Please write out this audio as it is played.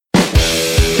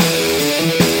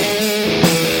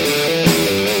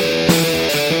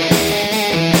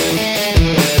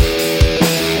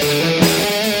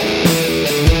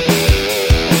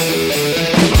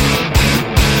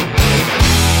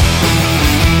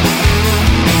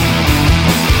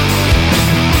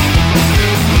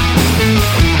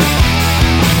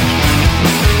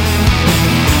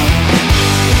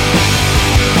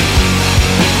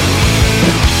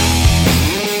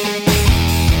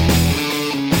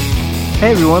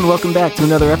Hey everyone, welcome back to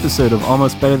another episode of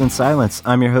Almost Better Than Silence.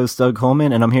 I'm your host, Doug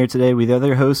Holman, and I'm here today with the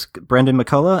other host, Brendan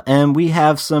McCullough, and we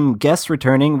have some guests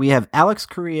returning. We have Alex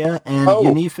Correa and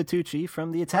Yaniv Fatucci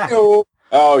from The Attack. Hello.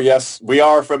 Oh, yes, we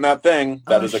are from that thing.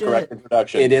 That is a correct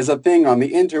introduction. It is a thing on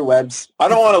the interwebs. I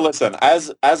don't want to listen.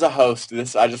 As a host,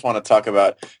 I just want to talk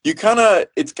about,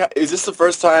 is this the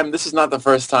first time, this is not the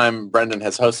first time Brendan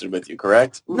has hosted with you,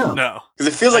 correct? No.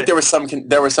 Because it feels like there was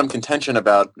some contention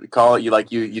about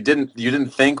you didn't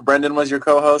think Brendan was your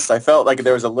co-host. I felt like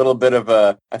there was a little bit of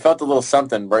I felt a little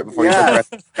something right before you said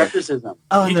Brendan. Skepticism.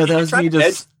 Oh no, that was me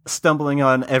just stumbling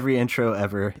on every intro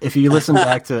ever. If you listen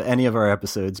back to any of our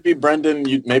episodes. Maybe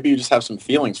Brendan, maybe you just have some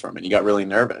feelings from it. You got really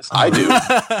nervous. I do.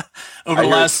 Over the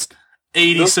last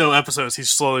 80 so episodes,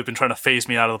 he's slowly been trying to phase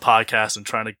me out of the podcast and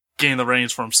trying to gain the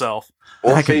reins for himself.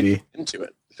 Or That could be.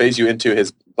 Phase you into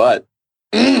his butt.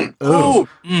 Oh,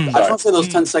 I just want to say those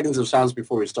 10 seconds of silence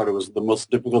before we started was the most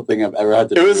difficult thing I've ever had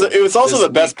to do. It was also the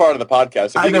best part of the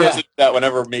podcast. If you can know. listen to that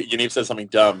whenever Yaniv says something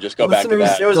dumb, just go back to Listeners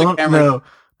that. There was a don't camera. know,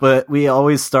 but we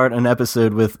always start an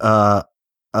episode with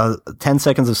 10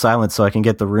 seconds of silence so I can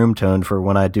get the room tone for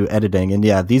when I do editing. And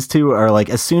yeah, these two are like,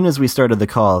 as soon as we started the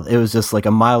call, it was just like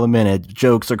a mile a minute.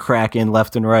 Jokes are cracking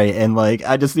left and right. And like,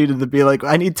 I just needed to be like,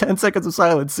 I need 10 seconds of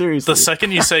silence. Seriously. The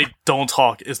second you say don't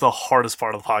talk is the hardest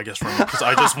part of the podcast for me because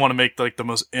I just want to make like the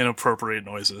most inappropriate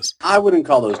noises. I wouldn't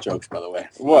call those jokes, by the way.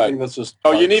 What? I think that's just...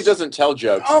 Yaniv doesn't tell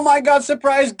jokes. Oh my god,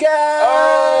 surprise guest!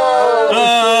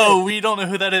 Oh, we don't know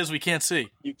who that is. We can't see.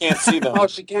 You can't see them. Oh,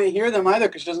 she can't hear them either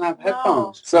because she doesn't have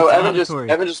headphones. So It's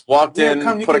Evan just walked Yeah, in,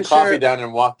 come, you put a can coffee share. down,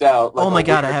 and walked out. Oh my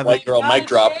God, I have white girl mic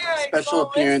drop. Special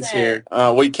appearance here.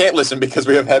 Well, you can't listen because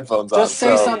we have headphones on. Just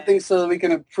say so. something so that we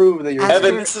can prove that you're...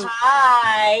 Evan,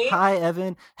 Hi. Hi,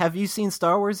 Evan. Have you seen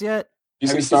Star Wars yet? You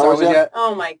Have seen you Star Wars yet?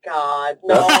 Oh my God.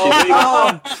 No. No.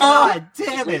 Oh, God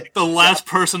damn it. The last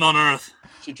person on Earth.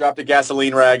 She dropped a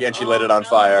gasoline rag and she lit it on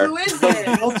fire. Who is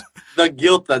it? The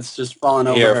guilt that's just fallen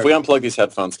over Here, her. if we unplug these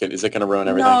headphones, is it going to ruin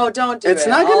everything? No, don't do it. It's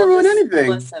not gonna I'll ruin just anything.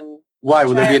 Listen. Why?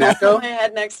 Will there be an Try it. I'll echo? put my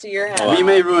head next to your head. Hold We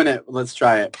may ruin it. Let's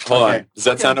try it. Hold Okay. on. Does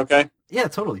that sound okay? Yeah,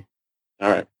 totally. All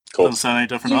right. Cool. Doesn't sound any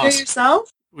Did different you to do us. it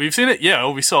yourself? We've seen it. Yeah,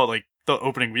 we saw it like the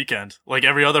opening weekend, like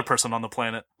every other person on the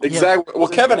planet. Exactly. Well,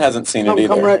 Kevin hasn't seen it either.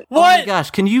 Come right. Oh my What? gosh,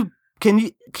 can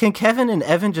Kevin and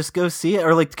Evan just go see it?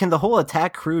 Or like, can the whole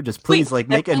Attack crew just please Wait. like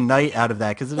make a night out of that?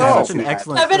 Because it is No. such an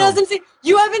excellent Evan film. hasn't seen.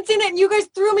 You haven't seen it, and you guys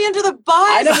threw me under the bus.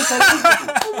 I never said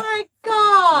anything. Oh my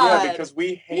God. Yeah, because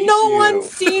we hate no you. one's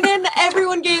seen it. And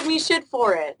everyone gave me shit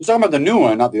for it. You're talking about the new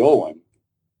one, not the old one.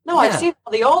 No, I've Yeah. seen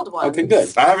all the old ones. Okay,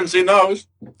 good. I haven't seen those.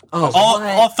 Oh,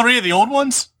 All three of the old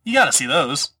ones? You gotta see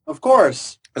those. Of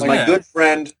course. Because Like, my good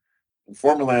friend, and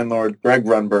former landlord, Greg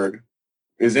Runberg,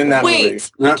 is in that movie.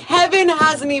 Wait, No. Kevin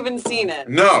hasn't even seen it.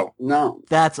 No. No.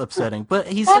 that's upsetting. But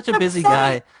he's That's such a busy guy.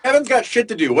 upsetting. Evan's got shit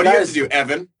to do. What do you have Guys. to do,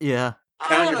 Evan? Yeah.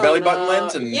 Count I your belly don't button know.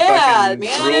 lengths and yeah, fucking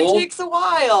man, drool? it takes a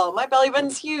while. My belly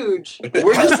button's huge.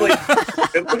 We're just like,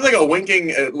 it looks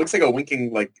like a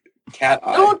winking like cat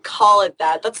eye. Don't call it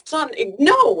that. That's not.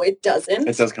 No, it doesn't.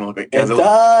 It does kind of look like It It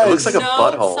does. looks like a no,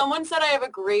 butthole. someone said I have a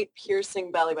great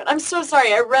piercing belly button. I'm so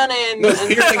sorry. I run in. No, it's and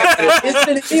piercing. It's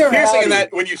an It's ear, piercing in Howdy.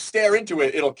 that when you stare into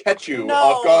it, it'll catch you No,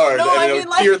 off guard no, I and it'll mean,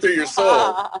 like- peer through your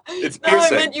soul. It's No, I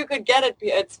piercing. meant you could get it.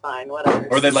 It's fine. Whatever.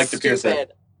 Or they'd like to pierce it.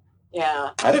 Stupid. Yeah.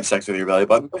 I'd have sex with your belly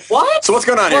button. What? So what's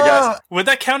going on here, guys? Would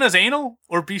that count as anal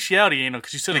or bestiality anal?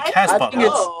 Because you said a I cat's don't butt. think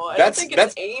it's- know. I don't That's think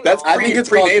that's it's anal. that's I think it's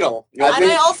prenatal. and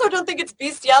I also don't think it's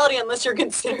bestiality unless you're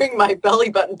considering my belly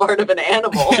button part of an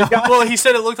animal. Well, he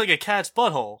said it looked like a cat's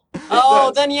butthole.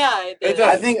 Oh, then yeah, it It did.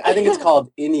 does. I think it's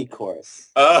called intercourse.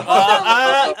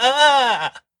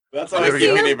 That's Let how me we see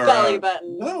give your Yaniv a belly round.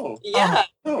 button. No, Yeah.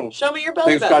 no. Show me your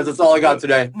belly Thanks, button. guys. That's all I got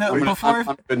today. No,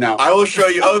 I'm good now. I will show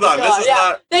you. Hold on. This is yeah.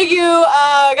 not. Thank you.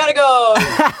 Gotta go.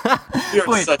 You're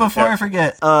Wait, such a before I jerk.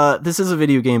 forget, this is a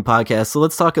video game podcast, so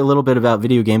let's talk a little bit about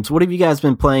video games. What have you guys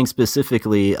been playing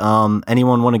specifically?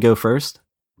 Anyone want to go first?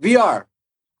 VR.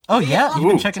 Oh yeah, you've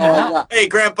been checking it Oh, out. yeah. Hey,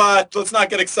 Grandpa. Let's not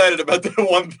get excited about the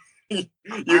one thing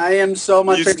you I am so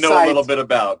much you just excited. know a little bit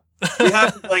about. We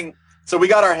have been playing. So we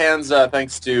got our hands,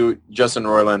 thanks to Justin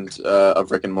Roiland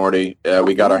of Rick and Morty,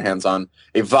 we got our hands on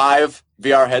a Vive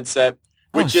VR headset,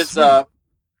 which is, sweet.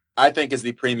 I think, is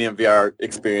the premium VR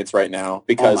experience right now Oh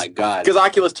because my god.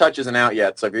 Oculus Touch isn't out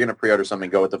yet. So if you're going to pre-order something,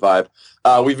 go with the Vive.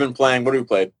 We've been playing. What have we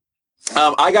played?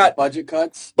 I got Budget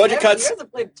cuts. Budget You Cuts. guys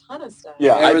have played a ton of stuff.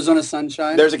 Yeah, Arizona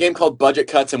Sunshine. There's a game called Budget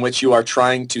Cuts in which you are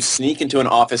trying to sneak into an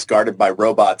office guarded by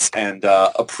robots and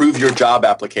approve your job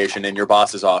application in your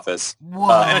boss's office. Whoa.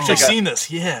 I've actually like a- seen this,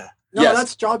 yeah. No, yes.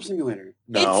 that's Job Simulator.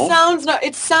 No.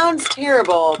 It sounds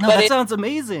terrible. No, but that sounds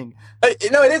amazing.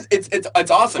 No, it is.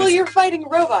 It's awesome. Well, you're fighting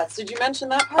robots. Did you mention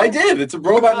that part? I did. It's a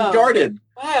robot and guarded.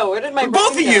 Wow, where did my Both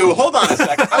of brain you, go? hold on a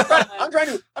second. I'm trying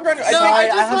to. No, I I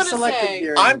just have want to selected say.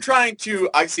 here. I'm trying to.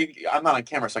 I see. I'm not on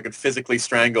camera, so I could physically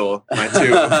strangle my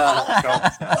two.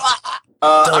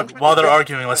 While they're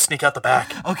arguing, let's sneak out the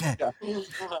back. Okay.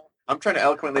 I'm trying to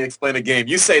eloquently explain a game.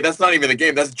 You say that's not even a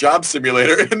game. That's Job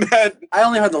Simulator, and that. I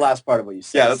only heard the last part of what you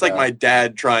said. Yeah, that's like my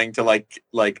dad trying to like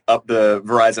up the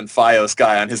Verizon FiOS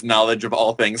guy on his knowledge of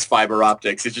all things fiber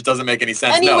optics. It just doesn't make any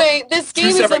sense. Anyway, this Two game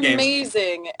is separate games.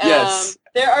 amazing. Yes.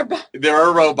 There are There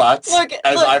are robots, look.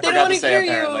 as I They forgot don't to say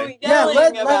hear apparently. you Yeah, yelling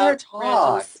let her about random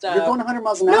talk. stuff. You're going 100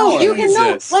 miles an No, hour. you can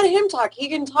Jesus. let him talk. He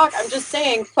can talk. I'm just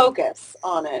saying, focus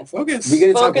on it. Focus. We're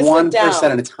going to talk Focus one it down.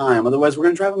 person at a time. Otherwise, we're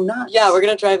going to drive them nuts. Yeah, we're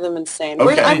gonna drive them insane.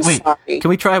 Okay. I'm Wait, sorry. Can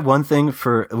we try one thing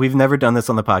for? We've never done this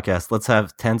on the podcast. Let's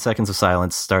have 10 seconds of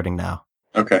silence starting now.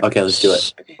 Okay. Okay, let's do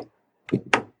it.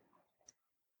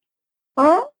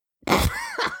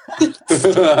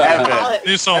 Evan.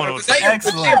 Knew someone Was would. that your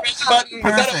Excellent. button?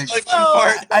 Was that Perfect. like one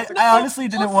part? I honestly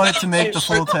didn't want it to make the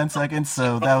full 10 seconds,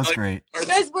 so that was great. You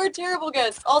guys were terrible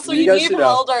guests. Also, You you guys Neve should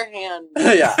held our hand.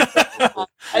 Yeah.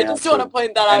 I just want to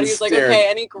point that out. And He was like, stared. okay,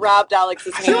 and he grabbed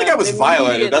Alex's I hand. feel like I was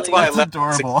violated. That's why I That's left.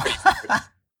 adorable.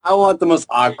 I want the most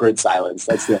awkward silence.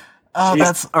 That's it. Oh, Jeez.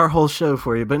 that's our whole show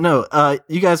for you. But no,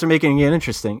 you guys are making it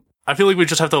interesting. I feel like we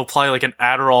just have to apply like an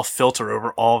Adderall filter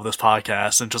over all of this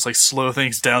podcast and just like slow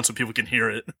things down so people can hear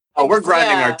it. Oh, we're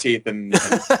grinding Yeah. our teeth and.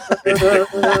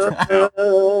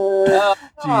 Oh,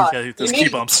 God. Yeah, those You key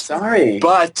need- bumps. Sorry.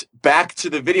 But back to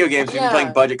the video games. We've been Yeah.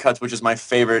 playing Budget Cuts, which is my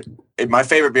favorite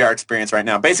VR experience right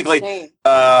now. Basically, Insane.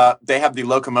 they have the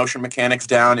locomotion mechanics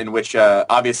down, in which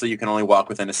obviously you can only walk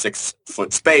within a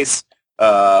 6-foot space.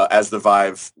 As the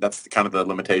Vive, that's kind of the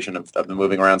limitation of the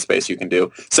moving around space you can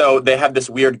do. So they have this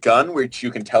weird gun which you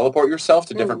can teleport yourself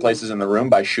to different Mhm. places in the room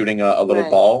by shooting a little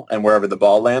Right. ball, and wherever the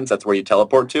ball lands, that's where you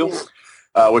teleport to,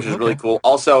 which is really Okay. cool.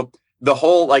 Also, the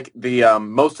whole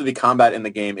most of the combat in the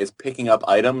game is picking up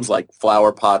items like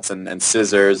flower pots and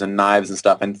scissors and knives and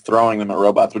stuff and throwing them at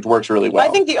robots, which works really well. I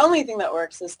think the only thing that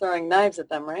works is throwing knives at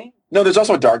them, right? No, there's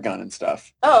also a dart gun and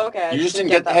stuff. Oh, okay. I You just didn't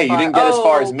get get. Hey, you didn't get as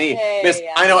far as me, Okay, Miss.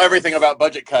 yeah. I know everything about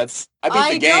Budget Cuts. I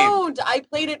beat the game. don't. I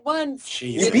played it once.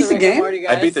 Jeez. You beat the Rick and game? Morty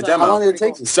I beat the guys, demo. How long did it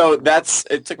take you? So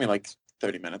it took me like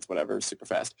 30 minutes, whatever, super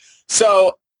fast.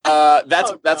 So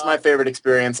that's Oh, that's my God. favorite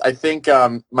experience. I think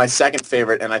my second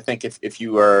favorite, and I think if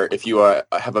you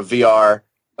have a VR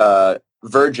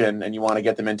virgin and you want to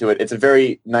get them into it, it's a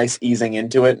very nice easing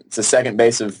into it. It's the second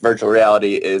base of virtual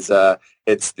reality is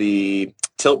it's the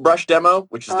Tilt Brush demo,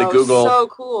 which is the Google so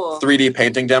cool. 3D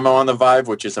painting demo on the Vive,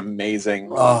 which is amazing.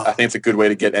 Oh. I think it's a good way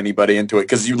to get anybody into it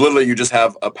because you just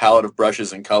have a palette of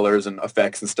brushes and colors and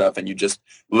effects and stuff, and you just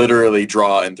literally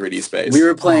draw in 3D space. We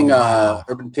were playing Oh, wow.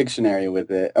 Urban Pictionary with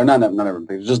it. Or not Urban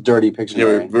Pictionary, just Dirty Yeah,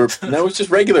 Pictionary. no, it's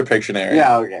just regular Pictionary.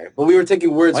 Yeah, okay. But we were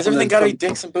taking words Why's from everything the- gotta be from-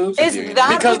 dicks and boobs? Is with you? that-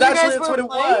 Because what you that's guys what were it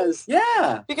playing? was.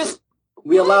 Yeah. Because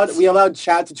We What? allowed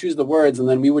chat to choose the words, and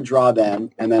then we would draw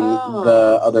them, and then Oh.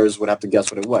 the others would have to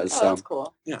guess what it was. oh, So that's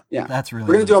cool. That's really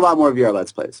we're gonna do a lot more VR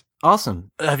Let's Plays.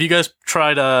 awesome. Have you guys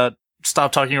tried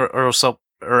Stop Talking or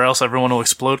else Everyone Will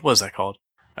Explode? What is that called?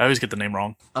 I always get the name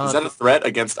wrong. Is that a threat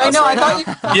against us I know. right I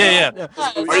now? thought you. Yeah.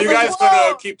 Are you guys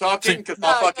gonna keep talking? Because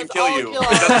I'll No, fucking 'cause kill I'll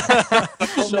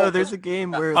you. kill no, there's a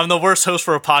game where. I'm the worst host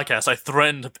for a podcast. I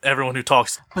threatened everyone who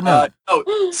talks. But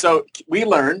no, So we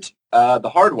learned the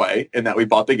hard way, in that we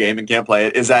bought the game and can't play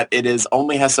it, is that it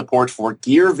only has support for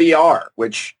Gear VR,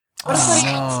 which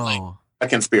oh, a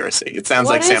conspiracy. It sounds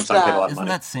What like is Samsung paid a that? lot of isn't money.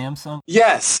 that Samsung?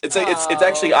 Yes, it's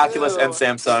actually Oh, Oculus and ew.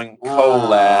 Samsung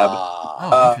collab.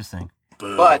 Oh, interesting.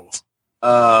 Boo. But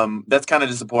that's kind of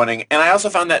disappointing. And I also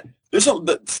found that there's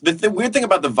the weird thing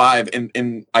about the Vive,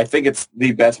 in I think it's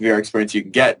the best VR experience you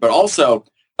can get, but also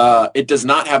it does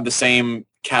not have the same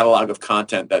catalog of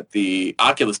content that the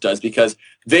Oculus does, because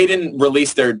they didn't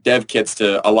release their dev kits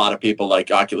to a lot of people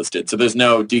like Oculus did. So there's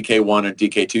no DK1 or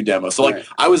DK2 demos. So like Right.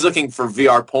 I was looking for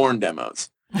VR porn demos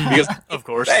because Of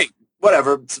course. hey,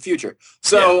 whatever, it's the future.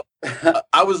 So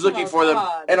I was looking Oh, for them,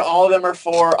 God. and all of them are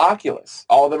for Oculus.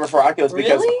 All of them are for Oculus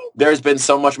because Really? there's been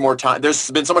so much more time. There's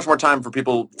been so much more time for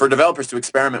developers to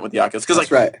experiment with the Oculus. Because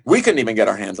That's like right. we couldn't even get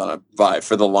our hands on a Vive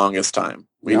for the longest time.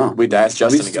 We No. asked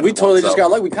Justin to get We us totally one, just so-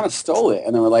 got like we kind of stole it,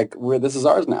 and then we're like, this is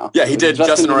ours now. Yeah, he did.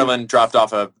 Justin didn't- Orland dropped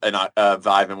off a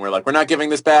Vive, and we're like, we're not giving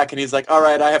this back. And he's like, all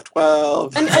right, I have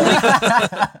 12. And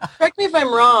correct me if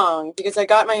I'm wrong, because I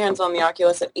got my hands on the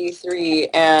Oculus at E3,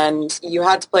 and you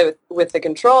had to play with the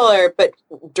controller, similar, but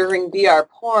during VR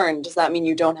porn, does that mean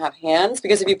you don't have hands?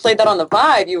 Because if you played that on the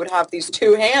Vive, you would have these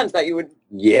two hands that you would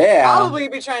probably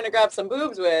be trying to grab some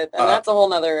boobs with, and that's a whole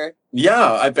nother.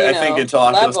 Yeah, I think until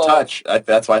Oculus Touch,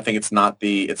 that's why I think it's not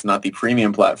the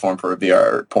premium platform for a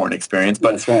VR porn experience.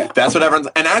 But that's what everyone's.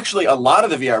 And actually, a lot of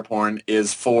the VR porn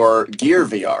is for Gear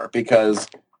VR because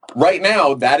right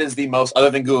now that is the most, other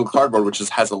than Google Cardboard, which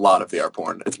has a lot of VR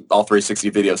porn. It's all 360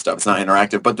 video stuff. It's not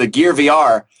interactive, but the Gear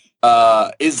VR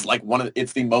is like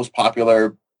it's the most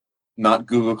popular. Not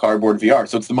Google Cardboard VR,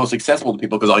 so it's the most accessible to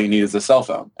people because all you need is a cell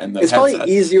phone and the it's headset.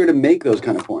 Probably easier to make those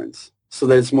kind of porns, so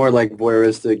that it's more like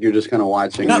voyeuristic. You're just kind of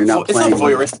watching. You're not playing. It's not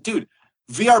voyeuristic, dude.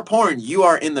 VR porn, you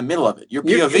are in the middle of it. You're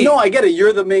POV. No, I get it.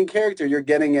 You're the main character. You're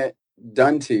getting it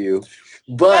done to you.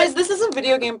 But guys, this is a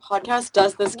video game podcast.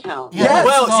 Does this count? Yeah,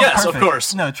 well, yes, perfect. Of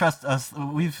course. No, trust us.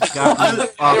 We've got.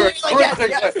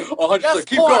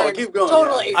 Keep going.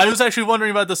 Totally. I was actually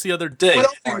wondering about this the other day.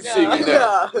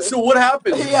 So what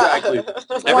happens exactly?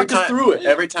 Walk us through it.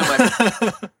 Every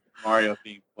time Mario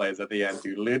theme plays at the end,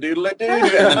 doodle-doodle-doodle, and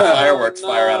then fireworks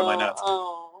fire out of my nuts.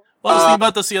 Well, I was thinking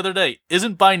about this the other day.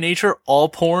 Isn't by nature all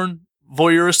porn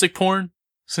voyeuristic porn?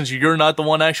 Since you're not the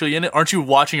one actually in it, aren't you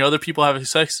watching other people having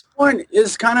sex? Porn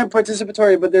is kind of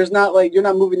participatory, but there's not you're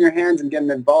not moving your hands and getting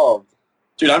involved.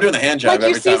 Dude, I'm doing the hand job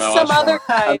every time I watch some other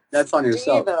guy. That's on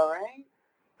yourself, though, right?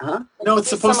 Huh? No, it's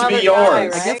supposed to be yours. Guy,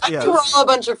 right? I think we're all a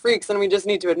bunch of freaks, and we just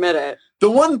need to admit it.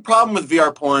 The one problem with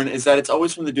VR porn is that it's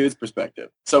always from the dude's perspective.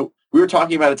 So we were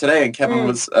talking about it today, and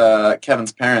Kevin's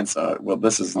parents.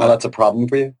 This is. That's a problem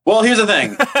for you. Well, here's the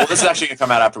thing. This is actually gonna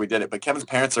come out after we did it, but Kevin's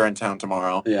parents are in town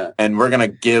tomorrow. Yeah. And we're gonna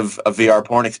give a VR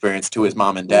porn experience to his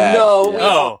mom and dad.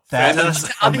 That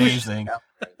is amazing.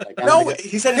 No,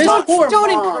 he said his mom.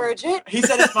 Don't encourage it. He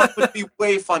said his mom would be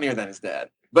way funnier than his dad.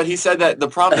 But he said that the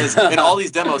problem is, in all these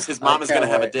demos, his mom is going to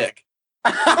have a dick.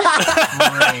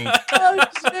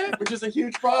 Which is a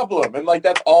huge problem. And,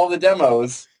 that's all the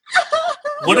demos.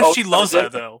 What if she loves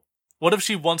that, though? What if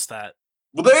she wants that?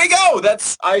 Well, there you go.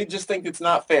 I just think it's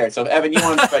not fair. So, Evan, you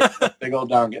want to try big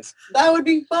old dongus. That would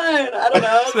be fun. I don't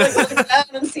know. Look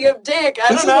at and see a dick.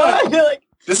 I don't know. I feel like...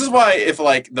 This is why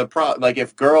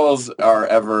if girls are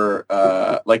ever,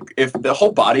 if the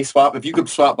whole body swap, if you could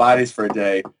swap bodies for a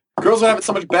day, girls would have it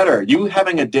so much better. You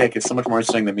having a dick is so much more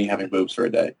interesting than me having boobs for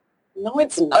a day. No,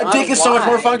 it's not. A dick is so much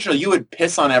more functional. You would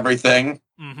piss on everything.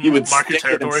 Mm-hmm. You would mark stick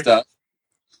your it and stuff.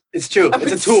 It's true.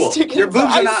 It's a tool. Your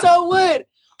boobs are not... I so would.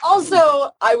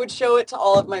 Also, I would show it to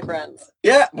all of my friends.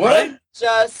 Yeah, what? Right?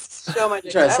 Just show my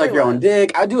dick. Try to suck your own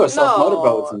dick. I do a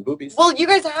self-motorboat with some boobies. Well, you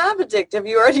guys have a dick. Have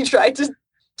you already tried to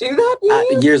do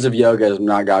that? Years of yoga has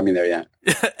not got me there yet.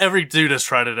 Every dude has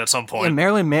tried it at some point. Yeah,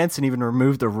 Marilyn Manson even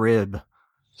removed a rib.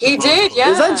 He did,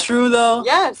 yeah. Is that true, though?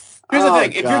 Yes. Here's the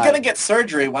thing. If you're going to get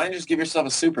surgery, why don't you just give yourself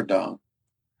a super dome?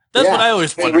 That's what I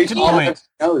always wondered.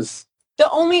 The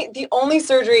only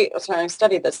surgery, I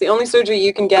studied this, the only surgery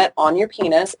you can get on your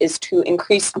penis is to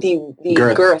increase the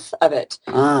girth of it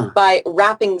by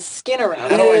wrapping skin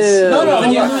around it.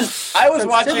 I was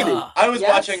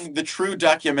watching the true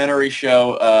documentary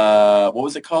show, what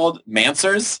was it called?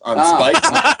 Mansers on Spike.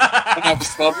 When I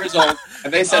was 12 years old.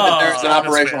 And they said that there's an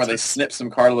operation where they snip some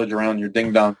cartilage around your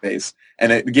ding-dong face,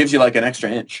 and it gives you an extra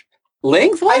inch.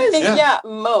 Lengthwise? I think,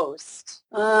 most.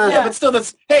 Yeah, but still, But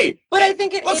I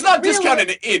think let's not discount an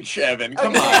inch, Evan.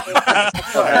 Come on.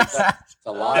 It's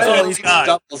a lot. It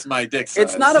doubles my dick size.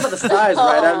 It's not about the size,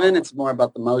 right, Evan? It's more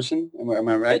about the motion. Am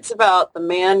I right? It's about the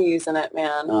man using it,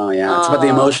 man. Oh, yeah. It's about the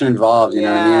emotion involved, you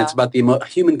know what I mean? It's about the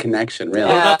human connection, really.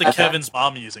 What about the Kevin's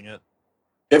mom using it?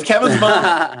 If Kevin's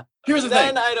mom... Here's the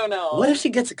thing. Then I don't know. What if she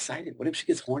gets excited? What if she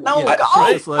gets horny? No,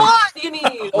 God, you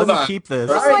need. Let me keep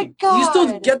this. Oh, my God. You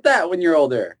still get that when you're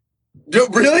older.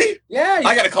 Really? Yeah.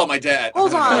 I gotta call my dad.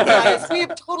 Hold on, guys. We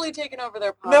have totally taken over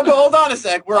their podcast. No, but hold on a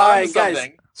sec. We're on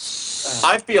something.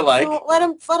 I feel like... No, let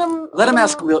him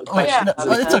ask real questions.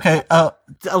 No, it's okay. I'll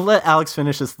let Alex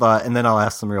finish his thought, and then I'll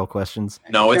ask some real questions.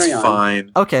 No, it's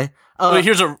fine. Okay.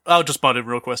 Wait, I'll just butt in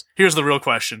real quick. Here's the real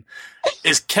question.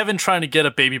 Is Kevin trying to get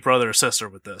a baby brother or sister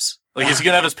with this? Is he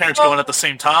going to have his parents going at the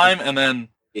same time and then...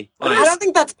 I don't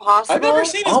think that's possible. I've never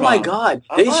seen his mom. My God.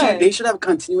 They should have a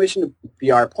continuation of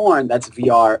VR porn. That's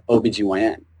VR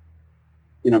OBGYN.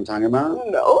 You know what I'm talking about?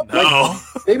 No.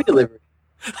 Baby delivery.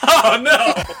 Oh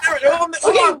no!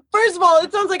 Okay, first of all,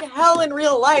 it sounds like hell in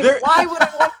real life. Why would I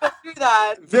want to do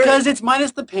that? Because it's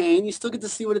minus the pain. You still get to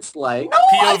see what it's like. No,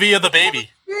 POV of the baby.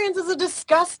 Experience is a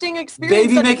disgusting experience.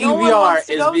 Baby making VR is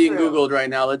being through. Googled right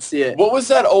now. Let's see it. What was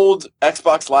that old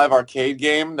Xbox Live arcade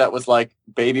game that was like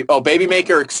Baby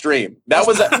Maker Extreme? That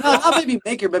was no, not Baby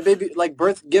Maker, but Baby like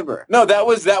Birth Giver. No, that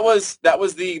was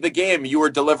the game. You were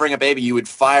delivering a baby. You would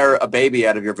fire a baby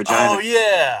out of your vagina. Oh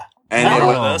yeah. And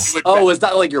is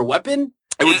that like your weapon?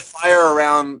 It would fire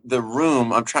around the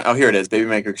room. Oh, here it is. Baby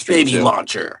Maker Extreme. Baby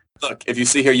launcher. Look, if you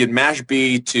see here, you'd mash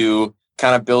B to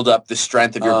kind of build up the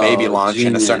strength of your baby launch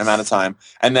in a certain amount of time.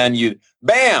 And then you'd,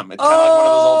 bam! It's kind of like one of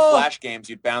those old Flash games.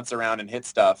 You'd bounce around and hit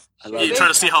stuff. You're trying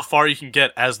to see how far you can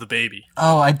get as the baby.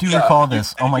 Oh, I do recall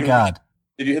this. Oh my god.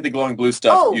 If you hit the glowing blue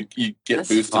stuff, you'd get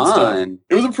boosted stuff.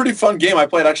 It was a pretty fun game. I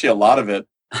played actually a lot of it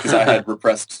because I had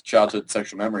repressed childhood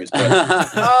sexual memories.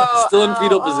 But still in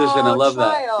fetal position. I love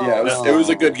that. Yeah, it was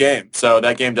a good game. So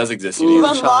that game does exist. You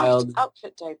unlocked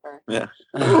outfit diaper. Yeah.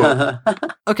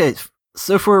 Okay,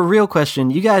 so for a real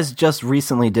question, you guys just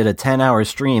recently did a 10-hour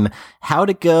stream. How'd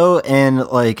it go, and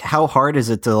like how hard is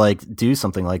it to like do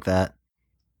something like that?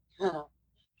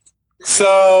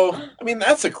 So, I mean,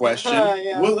 that's a question.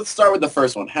 Yeah. Well, let's start with the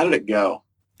first one. How did it go?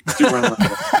 On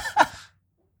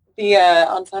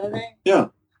Saturday? Yeah.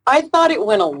 I thought it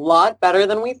went a lot better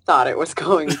than we thought it was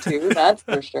going to. That's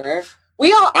for sure. I'm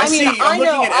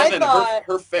looking at Evan.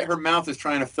 Her mouth is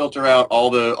trying to filter out all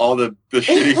the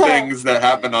shitty things that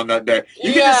happened on that day.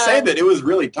 You can just say that it was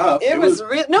really tough. I was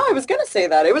gonna say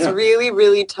that it was really,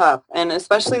 really tough, and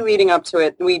especially leading up to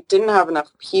it, we didn't have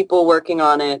enough people working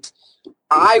on it.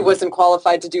 I wasn't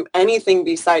qualified to do anything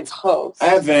besides host.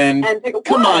 Evan,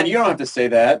 come on, you don't have to say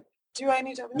that. Do I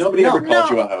need to? Nobody ever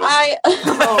called you a host.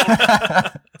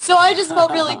 So I just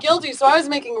felt really guilty. So I was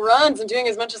making runs and doing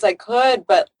as much as I could,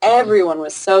 but everyone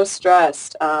was so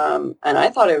stressed, and I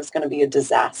thought it was going to be a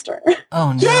disaster.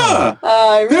 Oh no! Yeah,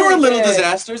 there were little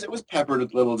disasters. It was peppered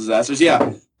with little disasters.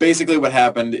 Yeah, basically what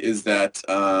happened is that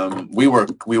we were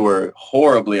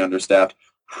horribly understaffed,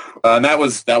 and that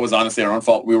was honestly our own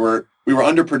fault. We were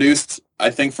underproduced.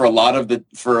 I think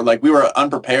we were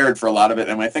unprepared for a lot of it,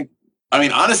 and I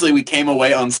mean, honestly, we came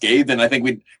away unscathed, and I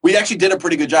think we actually did a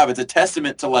pretty good job. It's a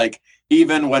testament to, like,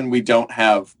 even when we don't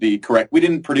have the correct, we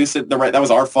didn't produce it that was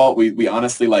our fault. We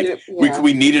honestly,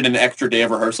 we needed an extra day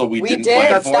of rehearsal. We didn't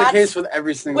plan for it. That's the case with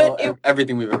everything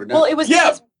we've ever done. Well, it was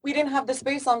because we didn't have the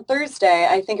space on Thursday.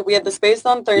 I think if we had the space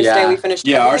on Thursday, we finished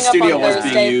our studio up on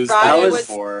was being used.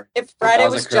 If Friday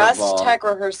was just tech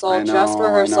rehearsal,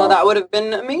 that would have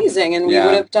been amazing, and we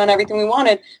would have done everything we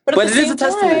wanted. But it is a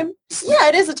testament. Yeah,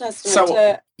 it is a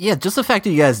testament. Yeah, just the fact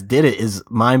that you guys did it is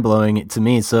mind-blowing to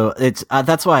me. So it's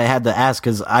that's why I had to ask,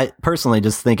 because I personally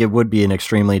just think it would be an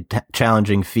extremely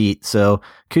challenging feat. So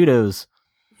kudos.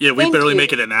 Yeah, we barely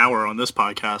make it an hour on this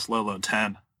podcast, let alone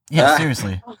 10. Yeah,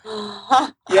 seriously.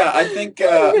 Yeah, I think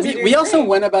we also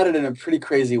went about it in a pretty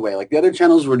crazy way. Like the other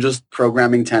channels were just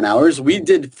programming 10 hours. We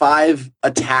did 5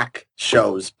 attack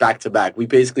shows back to back. We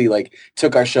basically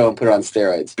took our show and put it on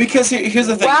steroids. Because here's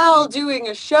the thing. While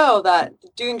doing shows that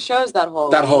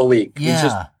whole week. Yeah.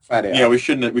 Just Friday. Yeah, we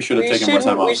should have taken more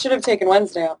time off. We should have taken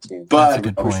Wednesday off too.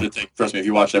 But trust me, if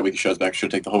you watch that week of shows back,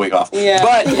 should take the whole week off. Yeah.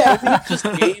 But just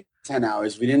 10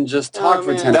 hours. We didn't just talk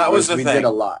for 10 hours. That was the thing. We did a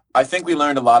lot. I think we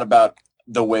learned a lot about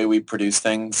the way we produce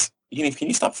things. Can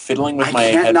you stop fiddling with my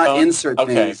headphones? I can't not insert things.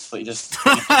 Okay, please just...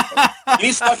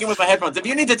 He's fucking with my headphones. If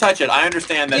you need to touch it, I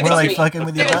understand that. We're like fucking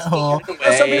with your butthole.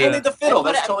 Some people need to fiddle.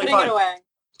 That's totally fine.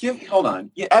 Hold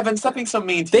on. Evan, stop being so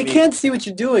mean to me. They can't see what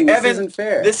you're doing. This isn't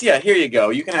fair. Here you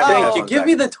go. You can have Thank you. Give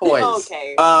me the toys.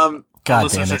 Okay. God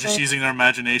listeners damn are just using their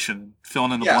imagination,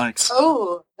 filling in the blanks.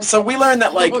 Oh. So we learned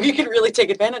that you can really take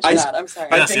advantage of that. I'm sorry.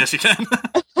 Yes, you can.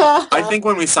 I think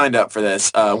when we signed up for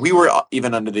this, we were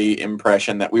even under the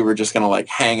impression that we were just going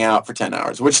to hang out for 10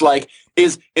 hours, which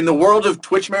is in the world of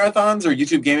Twitch marathons or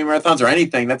YouTube gaming marathons or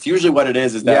anything. That's usually what it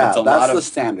is that it's that's the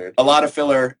standard. A lot of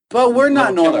filler. But we're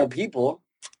not normal people.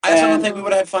 I just don't think we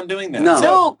would have had fun doing that.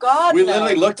 No, God, we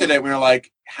literally looked at it and we were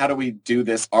like, how do we do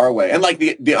this our way? And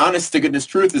the honest to goodness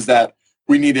truth is that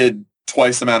we needed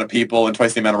twice the amount of people and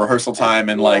twice the amount of rehearsal time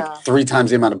and 3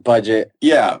 times the amount of budget.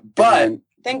 Yeah, but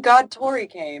thank God Tori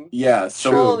came. Yeah,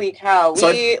 so holy cow.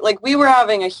 We were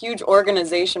having a huge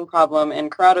organization problem, and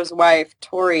Corrado's wife,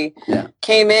 Tori,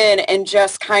 came in and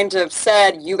just kind of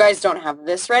said, you guys don't have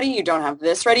this ready, you don't have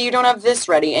this ready, you don't have this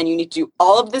ready, and you need to do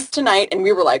all of this tonight. And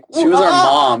we were like, she was our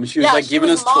mom. She was giving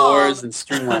us tours and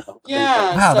streamlining.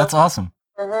 Wow, that's awesome.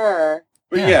 For her.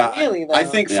 Yeah, really, though. I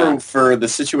think for the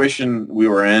situation we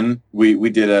were in, we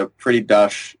did a pretty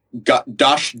gosh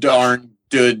darn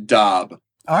good job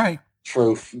All right.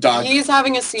 Truth. He's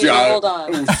having a seizure. Hold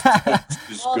on.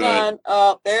 Hold on.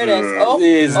 Oh, there it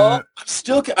is. I'm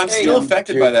still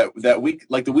affected by that week,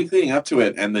 like the week leading up to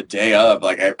it and the day of.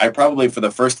 Like I probably for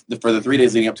the 3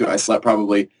 days leading up to it, I slept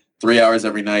probably 3 hours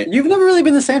every night. You've never really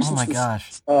been the same Oh my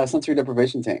since gosh. sensory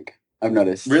deprivation tank. I've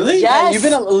noticed. Really? Yes. Yeah, you've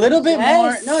been a little bit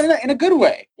more. No, in a good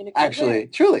way. Actually,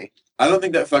 truly. I don't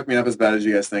think that fucked me up as bad as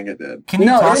you guys think it did. Can you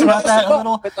talk about that a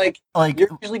little? But like you're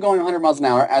usually going 100 miles an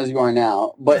hour as you are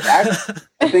now. But I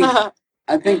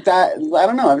think that I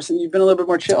don't know. I've seen you've been a little bit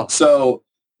more chill. So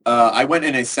I went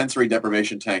in a sensory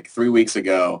deprivation tank 3 weeks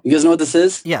ago. You guys know what this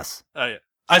is? Yes. Oh yeah,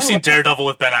 I've seen Daredevil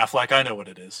with Ben Affleck. I know what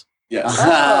it is. Yes.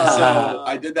 Oh. So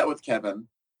I did that with Kevin,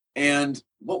 and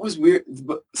what was weird?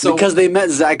 So because they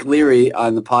met Zach Leary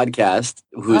on the podcast,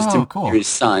 who's Tim cool. Leary's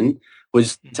son,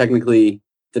 which technically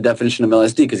the definition of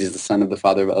LSD because he's the son of the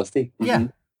father of LSD. Yeah.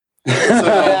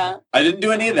 So I didn't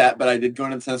do any of that, but I did go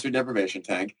into the sensory deprivation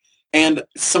tank, and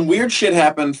some weird shit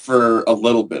happened for a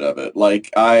little bit of it. Like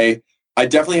I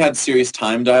definitely had serious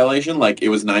time dilation. Like it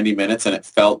was 90 minutes, and it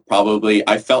felt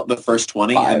I felt the first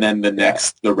 20, 5. and then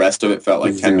the rest of it felt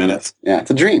like 10 minutes. Yeah,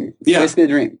 it's a dream. It's basically a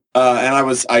dream. And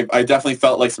I definitely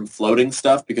felt like some floating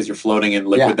stuff because you're floating in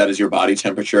liquid that is your body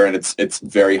temperature, and it's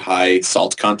very high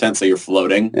salt content, so you're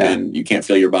floating and you can't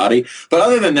feel your body. But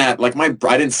other than that, like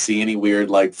I didn't see any weird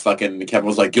like fucking Kevin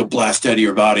was like, you'll blast out of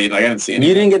your body, and I didn't see any.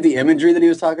 You didn't get the imagery that he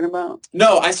was talking about?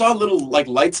 No, I saw little like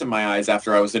lights in my eyes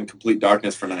after I was in complete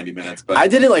darkness for 90 minutes. But I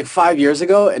did it like 5 years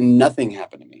ago, and nothing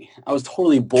happened to me. I was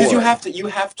totally bored. Because you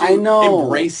have to I know.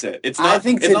 embrace it. It's not. I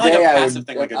think it's today not like a passive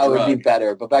thing like a I drug. would be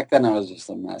better, but back then I was just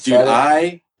a mess. Dude,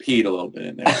 I peed a little bit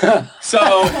in there. So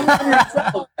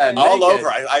all over.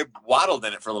 I waddled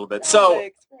in it for a little bit. So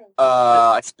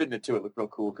I spit in it too. It looked real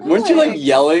cool. Weren't you like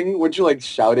yelling? Weren't you like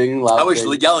shouting loud? I was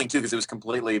yelling too because it was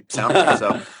completely soundproof.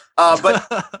 So,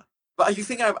 but you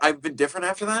think I've been different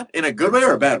after that in a good way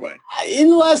or a bad way?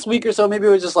 In the last week or so, maybe it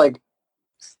was just like.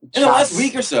 In the last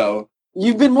week or so,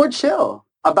 you've been more chill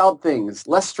about things,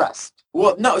 less stressed.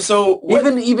 Well, no. So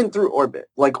even through Orbit,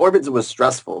 like Orbit was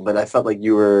stressful, but I felt like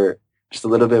you were just a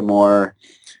little bit more.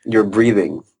 You're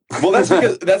breathing. Well,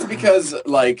 that's because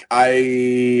like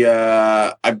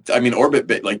I mean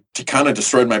Orbit like kind of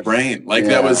destroyed my brain. Like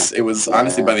it was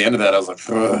honestly by the end of that I was like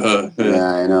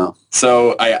yeah, I know.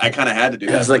 So I kind of had to do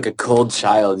that. It was like a cold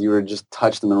child. You were just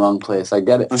touched in the wrong place. I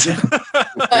get it.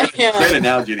 Great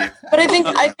analogy. But I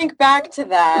think back to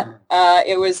that.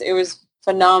 It was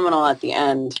phenomenal at the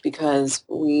end because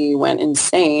we went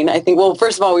insane. I think. Well,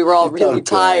 first of all, we were all really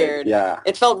tired. Yeah.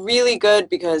 It felt really good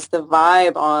because the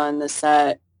vibe on the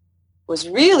set was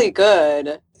really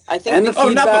good. I think. And the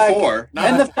feedback, not before.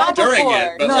 Not during before.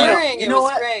 it. But During you it know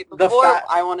was what? great. Before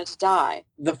I wanted to die.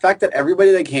 The fact that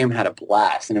everybody that came had a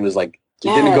blast, and it was like it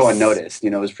didn't go unnoticed.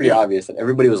 You know, it was pretty obvious that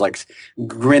everybody was like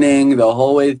grinning the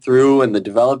whole way through, and the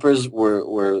developers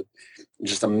were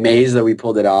just amazed that we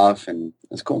pulled it off, and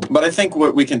it's cool. But I think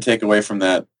what we can take away from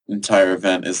that entire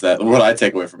event is that what I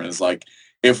take away from it is like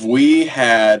if we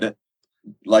had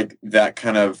like that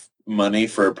kind of money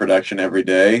for a production every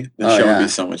day, the show would be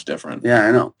so much different. Yeah,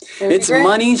 I know. It's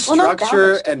money,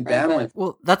 structure, and bandwidth.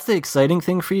 Well, that's the exciting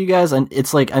thing for you guys. And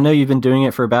it's like, I know you've been doing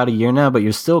it for about a year now, but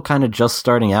you're still kind of just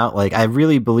starting out. Like, I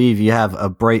really believe you have a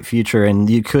bright future and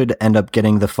you could end up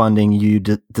getting the funding you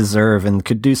deserve and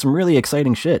could do some really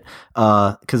exciting shit.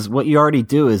 Cause what you already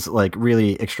do is like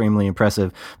really extremely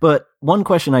impressive. But one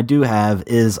question I do have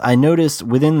is I noticed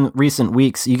within recent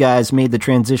weeks, you guys made the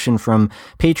transition from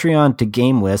Patreon to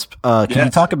GameWisp. Can you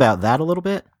talk about that a little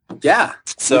bit? Yeah.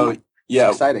 So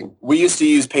it's exciting. We used to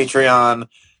use Patreon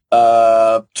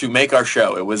to make our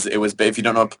show. It was if you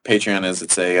don't know what Patreon is,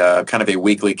 it's a kind of a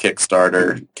weekly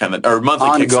Kickstarter or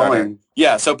monthly Kickstarter.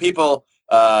 Yeah. So people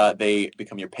they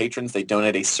become your patrons. They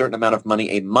donate a certain amount of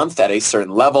money a month at a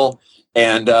certain level.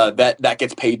 And that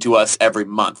gets paid to us every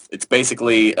month. It's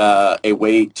basically a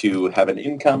way to have an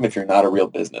income if you're not a real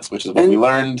business, which is what we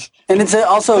learned. And it's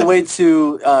also a way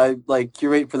to like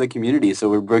curate for the community. So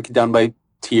we're broken down by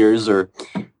tiers or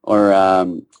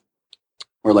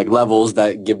like levels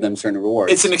that give them certain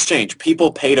rewards. It's an exchange.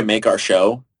 People pay to make our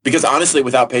show. Because honestly,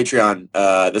 without Patreon,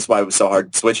 that's why it was so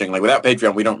hard switching. Like without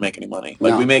Patreon, we don't make any money.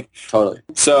 Like we make totally.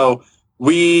 So.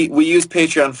 We used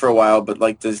Patreon for a while, but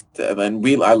like this, and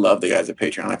I love the guys at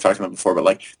Patreon. I've talked to them before, but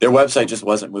like their website just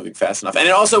wasn't moving fast enough, and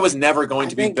it also was never going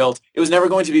to be built. It was never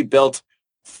going to be built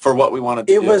for what we wanted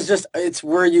to do. It was just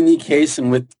we're a unique case,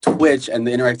 and with Twitch and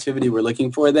the interactivity we're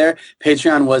looking for there,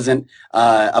 Patreon wasn't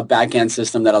a back-end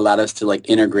system that allowed us to like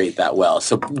integrate that well.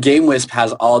 So GameWisp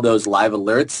has all those live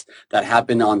alerts that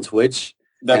happen on Twitch.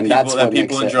 that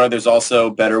people enjoy. There's also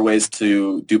better ways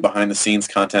to do behind the scenes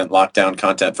content, lockdown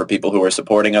content for people who are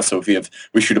supporting us. So if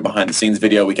we shoot a behind the scenes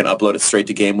video, we can upload it straight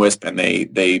to GameWisp, and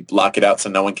they lock it out so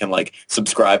no one can like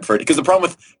subscribe for it. Because the problem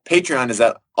with Patreon is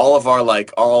that all of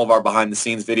our behind the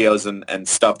scenes videos and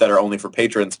stuff that are only for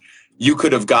patrons, you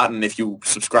could have gotten if you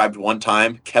subscribed one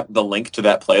time, kept the link to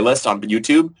that playlist on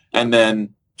YouTube, and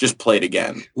then just played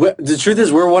again. The truth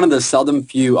is, we're one of the seldom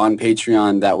few on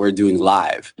Patreon that we're doing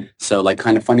live. So, like,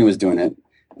 Kind of Funny was doing it,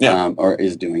 or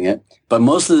is doing it. But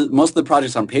most of the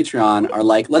projects on Patreon are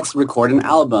like, let's record an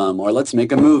album, or let's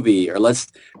make a movie, or let's,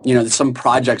 some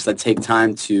projects that take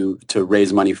time to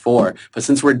raise money for. But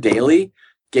since we're daily,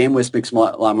 GameWisp makes a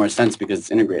lot more sense because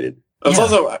it's integrated. It's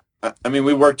also, I mean,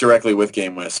 we work directly with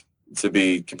GameWisp. To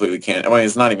be completely candid, I mean,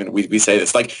 it's not even we say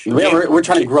this like we're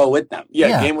trying to grow with them.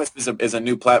 GameWisp is a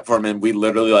new platform, and we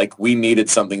literally we needed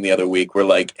something the other week. We're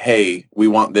like, hey, we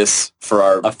want this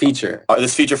for a feature,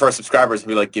 this feature for our subscribers.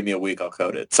 And we're like, give me a week, I'll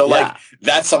code it. So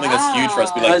that's something that's huge for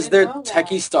us. Because they're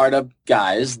techie startup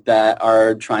guys that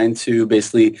are trying to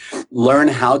basically learn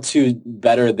how to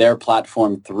better their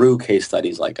platform through case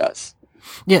studies like us.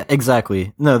 Yeah,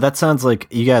 exactly. No, that sounds like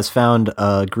you guys found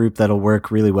a group that'll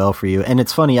work really well for you. And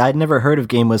it's funny, I'd never heard of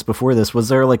GameWisp before this. Was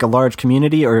there like a large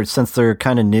community, or since they're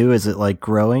kind of new, is it like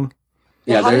growing?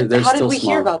 Yeah, they're how still did we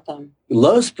small. hear about them?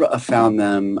 Lowe's found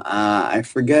them. I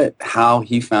forget how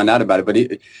he found out about it, but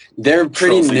they're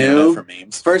pretty new.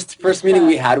 First meeting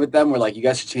we had with them, we're like, you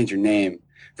guys should change your name.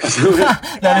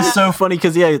 That is so funny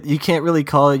because you can't really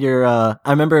call it your I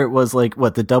remember it was like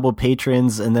the double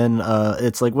patrons, and then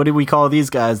it's like, what do we call these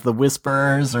guys, the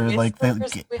Whisperers, or like the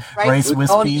Rice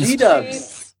Wispies?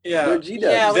 G-Dubs. They're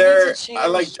G-Dubs. I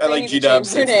like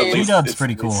G-Dubs. G-Dubs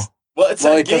pretty cool. Well, it's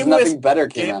because nothing better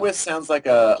came out. GameWisp sounds like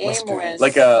a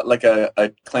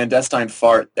clandestine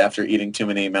fart after eating too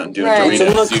many Mountain Dew and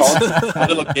Doritos. A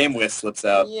little GameWisp slips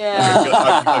out.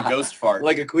 Yeah, like a ghost fart,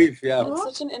 like a queef. Yeah, that's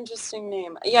such an interesting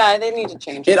name. Yeah, they need to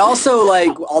change it. Also,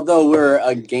 although we're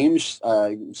a game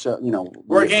show,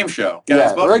 we're a game show.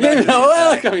 Guys, we're a game show.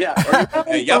 Welcome,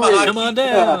 Yamaha, come on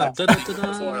down.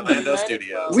 Orlando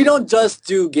Studios. We don't just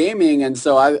do gaming, and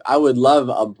so I would love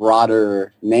a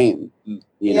broader name.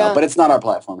 But it's not our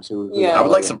platform. So I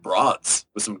would like some broads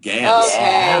with some gams.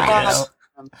 Okay.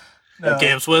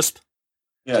 GamesWisp.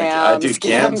 Yeah, I do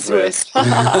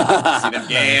GamesWisp. See them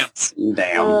gams.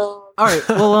 Damn. All right.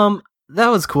 Well, that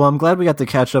was cool. I'm glad we got to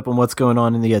catch up on what's going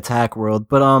on in the attack world.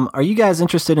 But are you guys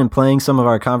interested in playing some of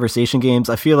our conversation games?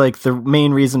 I feel like the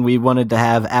main reason we wanted to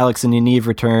have Alex and Yaniv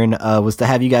return was to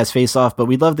have you guys face off, but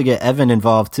we'd love to get Evan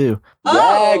involved too.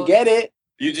 Yeah, get it.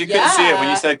 You couldn't see it when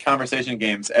you said conversation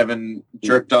games. Evan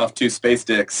jerked off 2 space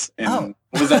dicks. And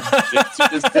what was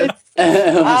that?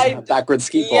 Backward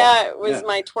ski ball. Yeah, it was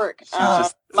my twerk.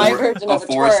 My version of a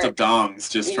forest of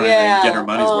dongs, just trying to get her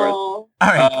money's worth. All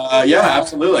right.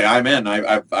 Absolutely. I'm in.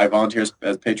 I volunteer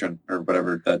as patron, or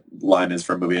whatever that line is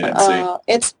for a movie I didn't see.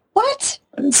 It's what?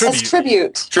 It's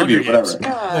tribute. Tribute, whatever.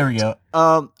 There we go.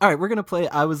 All right, we're gonna play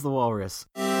I Was the Walrus.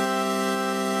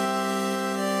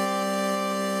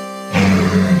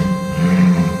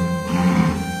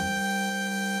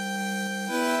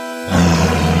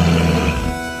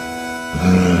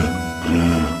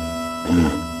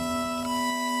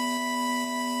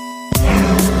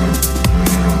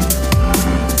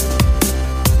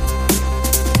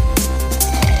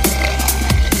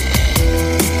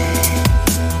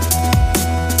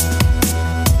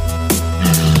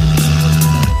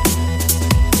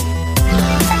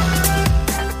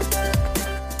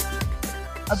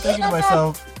 I'm thinking to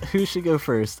myself, who should go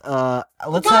first?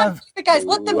 Let's have guys.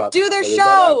 Let them do their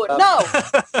show. No,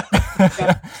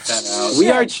 we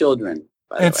are children.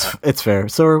 It's fair.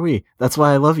 So are we. That's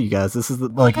why I love you guys. This is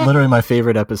literally my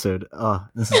favorite episode. Oh,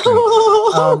 this is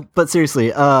great. But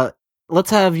seriously, let's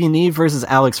have Yaniv versus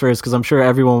Alex first, because I'm sure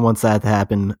everyone wants that to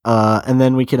happen. And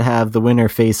then we can have the winner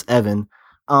face Evan.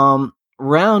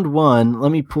 Round 1,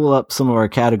 let me pull up some of our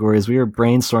categories. We were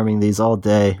brainstorming these all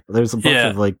day. There's a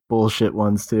bunch of bullshit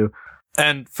ones too.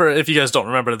 And if you guys don't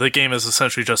remember, the game is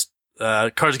essentially just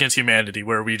Cards Against Humanity,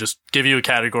 where we just give you a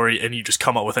category and you just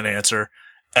come up with an answer.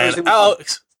 And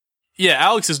Alex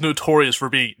is notorious for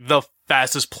being the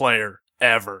fastest player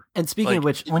ever. And speaking of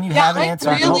which, when you have an answer,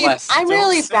 I'm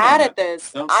really bad at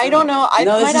this. I don't know. I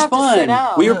might have to sit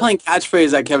out. We were playing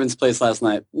catchphrase at Kevin's place last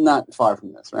night. Not far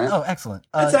from this, right? Oh, excellent.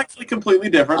 It's actually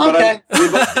completely different, but we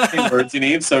both have the same words you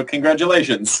need, so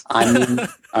congratulations. I mean,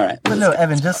 all right. But no,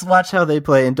 Evan, just watch how they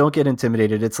play and don't get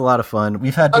intimidated. It's a lot of fun.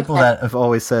 We've had people that have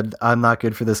always said, I'm not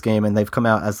good for this game, and they've come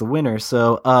out as the winner.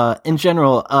 So, in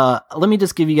general, let me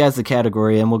just give you guys the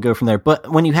category, and we'll go from there.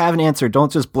 But when you have an answer,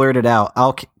 don't just blurt it out.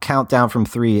 I'll count down count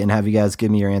from 3 and have you guys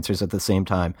give me your answers at the same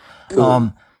time.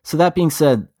 Cool. So that being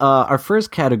said, our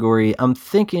first category, I'm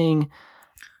thinking,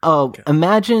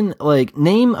 imagine, like,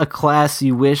 name a class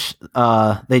you wish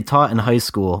they taught in high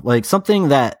school. Like, something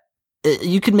that,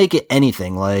 you could make it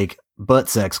anything, like, butt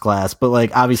sex class, but,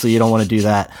 like, obviously you don't want to do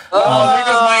that. There goes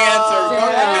my answer. Go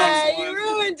to the next one. You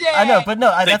ruined it. I know, but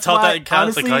no, They that's taught why, that in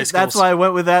Catholic honestly, high schools. that's why I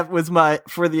went with that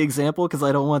for the example, because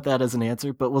I don't want that as an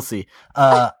answer, but we'll see.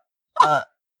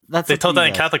 That's They up to taught that you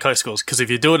in guys. Catholic high schools because if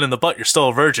you do it in the butt, you're still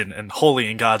a virgin and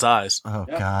holy in God's eyes. Oh,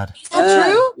 Yep. God. Is that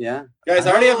true? Yeah. Guys,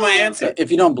 I already have my answer.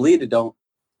 If you don't bleed, it don't.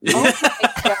 Oh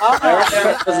my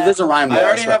God. There's a rhyme I there.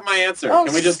 already so- have my answer. Oh,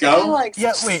 Can we just so, go? like,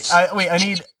 Yeah, I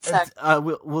need, Sec.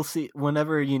 we'll see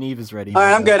whenever Yaniv is ready. All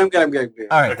right, I'm good.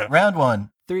 All right, Okay. round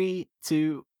 1. 3,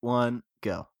 2, 1,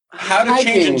 go. How to change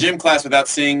in Hiking. gym class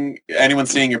without anyone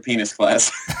seeing your penis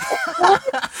class?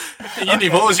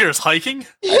 Yaniv, what was yours? Hiking?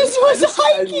 This was I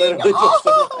hiking. literally just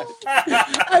said Oh.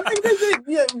 I think that's it.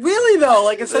 Yeah, really though.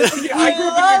 Like it's like, I grew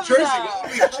up love in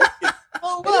New that. Jersey.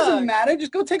 Oh, It doesn't look. matter.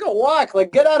 Just go take a walk.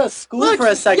 Like get out of school Look, for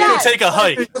a second. yeah. Take a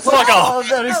hike. Fuck off. Oh,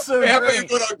 that is so How about you great.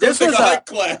 go to This take was a a- hike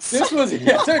class? This was take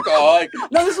a hike.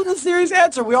 No, this was a serious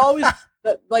answer. We always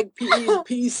like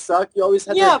PE suck. You always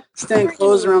had Yeah. to stand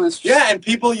close around this. Yeah, and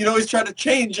people, you'd always try to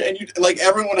change, and you like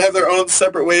everyone would have their own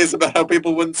separate ways about how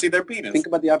people wouldn't see their penis. Think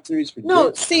about the opportunities for No,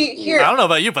 dicks. see, I here. don't know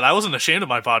about you, but I wasn't ashamed of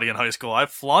my body in high school. I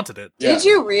flaunted it. Yeah. Did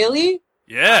you really?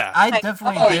 Yeah. I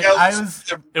definitely Oh, did. yeah. I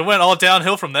It went all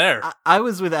downhill from there. I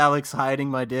was with Alex hiding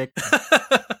my dick.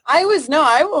 I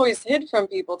always hid from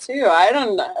people too. I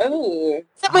don't know.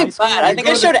 Except my High butt. school, I you think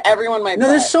go I to- showed everyone my No, butt.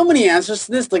 there's so many answers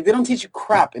to this. Like they don't teach you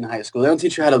crap in high school. They don't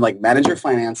teach you how to like manage your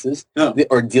finances No.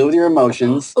 or deal with your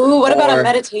emotions. Ooh, what about Or- a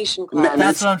meditation class?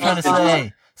 That's what I'm trying to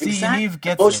say. See, Exactly. Yaniv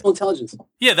gets Emotional it. intelligence.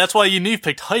 Yeah, that's why Yaniv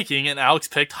picked hiking and Alex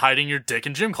picked hiding your dick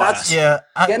in gym class. Yeah,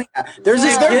 There's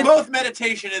this They're kid. both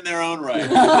meditation in their own right.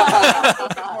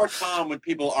 I'm more calm when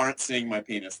people aren't seeing my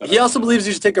penis. He also believes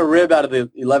you should take a rib out of the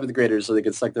 11th graders so they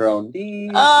can suck their own.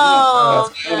 Oh,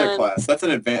 That's another man. class. That's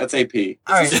an advanced. That's AP.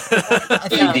 all right. I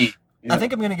think, Yeah. I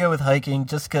think I'm going to go with hiking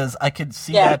just because I could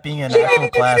see Yeah. that being an actual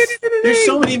class. There's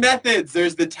so many methods.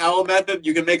 There's the towel method.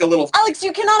 You can make a little. Alex,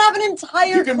 you cannot have an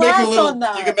entire You can make class a little. on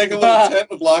that. You can make a little tent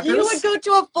with lockers. You would go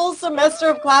to a full semester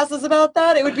of classes about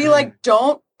that. It would be like,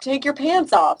 don't take your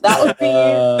pants off. That would be.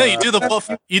 No, you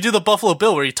do the Buffalo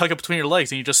Bill where you tuck it between your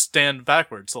legs and you just stand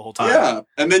backwards the whole time. Yeah,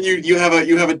 and then you have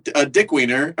a dick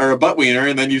wiener or a butt wiener,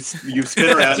 and then you spin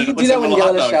around. Do and you it do looks that like when a you get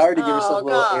out little of the hot dog. shower to give Oh, yourself a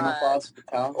little God. anal floss with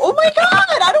a towel? Oh my god!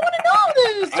 I don't want to know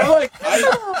this.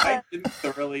 I didn't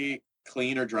thoroughly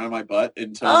clean or dry my butt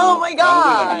until. Oh my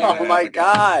God. probably like a year and a Oh half my ago.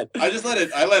 god. I just let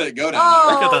it go down Oh.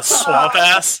 there. Look at that swamp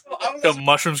ass. I was- Got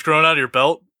mushrooms growing out of your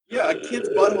belt. Yeah, a kid's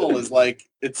butthole is like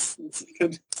it's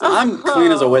I'm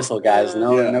clean as a whistle, guys.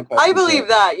 No, Yeah. no question. I believe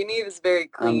that. Yaniv is very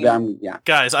clean. Yeah.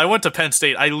 Guys, I went to Penn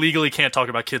State. I legally can't talk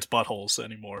about kids' buttholes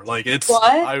anymore. Like it's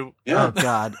What? yeah. Oh,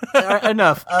 God.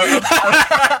 Enough.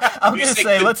 I'm You going to say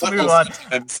say, kid's let's move buttholes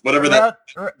on. and whatever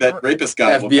that rapist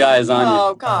guy. FBI is on Oh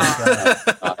you.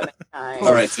 god.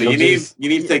 All right, so you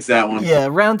need takes that one. Yeah,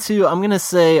 round 2, I'm going to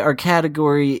say our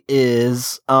category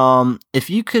is if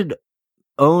you could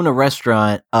own a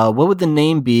restaurant, what would the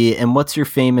name be and what's your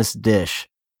famous dish?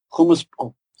 Hummus.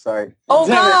 Oh, sorry. Oh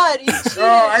Damn it. god. You cheated.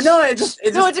 Oh, I know. It just.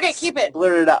 No, it's okay. Keep it.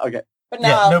 Blurted out. Okay. But Yeah,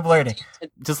 now no blurting.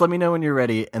 Just let me know when you're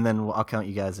ready and then I'll count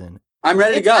you guys in. I'm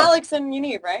ready to it's go. Alex and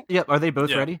Yaniv, right? Yep, are they both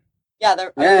Yeah. ready? Yeah, they're.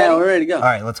 Are they Yeah, ready? we're ready to go. All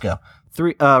right, let's go.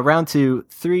 Round 2,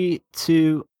 3,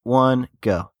 2, 1,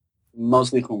 go.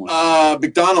 Mostly hummus.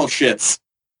 McDonald's shits.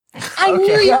 I knew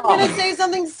Okay. you were gonna say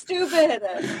something stupid.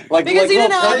 Like because he didn't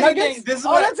little have pork anything. nuggets? This is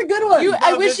Oh, what- that's a good one.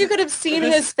 I No, wish this- you could have seen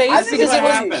this- his face I think because this it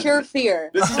was happened. pure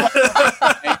fear. This is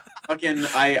fucking.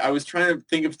 I was trying to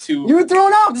think of two. You were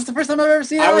thrown off. This is the first time I've ever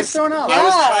seen I Alex was thrown off. I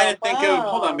was Yeah, trying to think of. wow.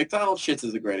 Hold on, McDonald's shits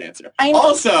is a great answer. I know.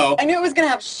 Also, I knew it was gonna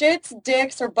have shits,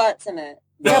 dicks, or butts in it.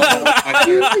 no, I I,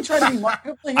 usually try to be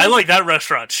marketable. I like that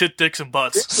restaurant. Shit, dicks, and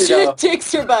butts. There you go. Shit,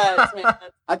 dicks, or butts, man.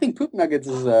 I think poop nuggets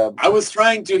is I was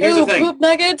trying to. Here's Ew, the thing. poop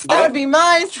nuggets. That would be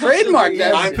my Trademark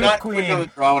that. I'm Poop not queen. quick on the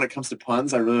draw when it comes to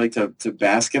puns. I really like to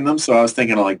bask in them. So I was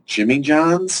thinking of like Jimmy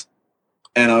John's,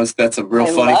 and that's a real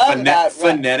I funny love that.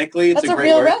 phonetically. It's That's a a great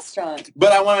real word. restaurant.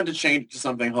 But I wanted to change it to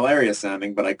something hilarious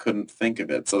sounding, but I couldn't think of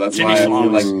it. So that's Jimmy why I feel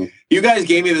Schlong's. like you guys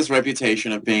gave me this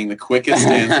reputation of being the quickest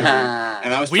answer,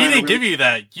 and I was. We trying didn't to give you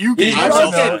that. You gave I yourself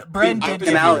was- that. Bren I did was- give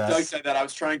you Alex. that. Doug said that I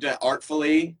was trying to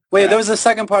artfully. Wait, there was a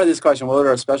second part of this question. What would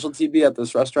our specialty be at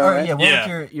this All restaurant? right, Right? yeah, what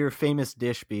Yeah. would your famous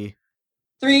dish be?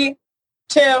 3,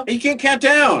 2. You can't count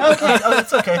down. Okay. Oh,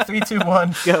 that's okay. 3, 2,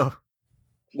 1, go.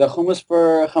 The hummus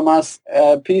for Hamas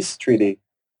peace treaty.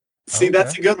 See,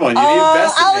 that's a good one. You need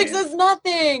best Alex is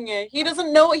nothing. He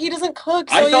doesn't know. He doesn't cook,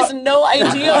 so he has no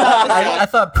idea. I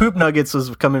thought poop nuggets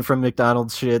was coming from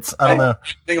McDonald's shits. I don't know.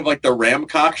 Think of like the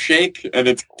Ramcock shake, and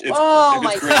it's oh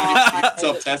my god,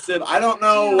 self-tested. I don't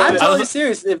know. I'm totally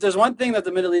serious. If there's one thing that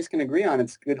the Middle East can agree on,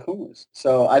 it's good hummus.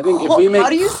 So I think if we make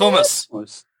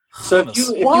hummus. So if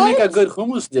you make a good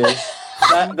hummus dish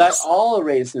that all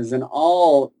races and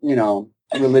all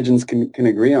religions can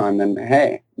agree on, then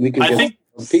hey, we can get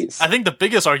peace. I think the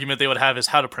biggest argument they would have is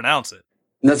how to pronounce it.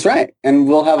 That's right, and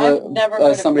we'll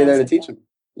have somebody there to teach them.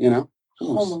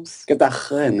 Hummus. Get that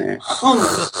ch in there.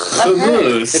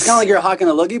 Hummus. It's kind of like you're hawking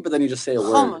a loogie, but then you just say a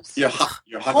word. Hummus. You're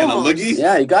hawking a loogie?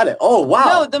 Yeah, you got it. Oh, wow.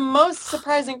 No, the most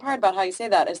surprising part about how you say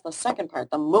that is the second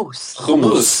part, the mousse.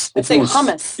 Hummus. It's like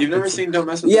hummus. You've never seen Don't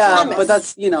Mess With Hummus. But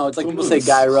that's, it's like people say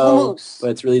gyro,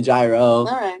 but it's really gyro. All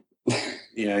right.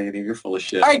 Yeah, you're full of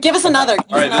shit. All right, give us another.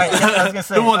 All right, I was gonna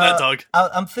say, who won that, Doug?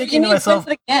 I'm thinking to myself,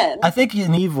 I think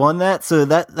Yaniv won that, so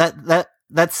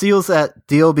that seals that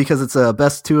deal because it's a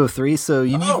best 2 of 3. So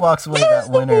Yaniv walks away that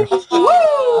winner.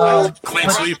 Clean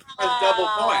sweep. Double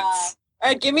points.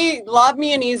 All right, lob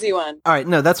me an easy one. All right,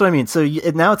 no, that's what I mean. So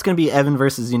now it's going to be Evan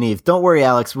versus Yaniv. Don't worry,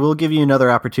 Alex. We'll give you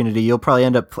another opportunity. You'll probably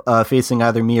end up facing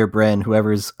either me or Bren,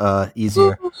 whoever's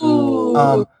easier.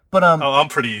 I'm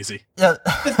pretty easy. Yeah.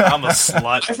 I'm a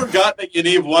slut. I forgot that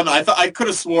Yaniv won. I could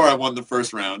have swore I won the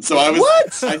first round. So I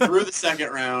threw the second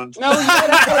round. No, you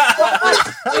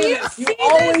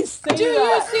always say that. Do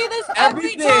you see this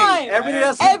every time? Everything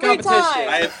has to be competition.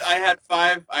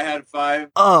 I had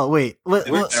 5. Oh, wait.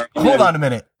 Hold on a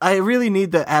minute. I really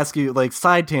need to ask you,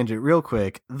 side tangent real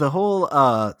quick. The whole,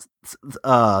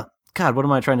 God, what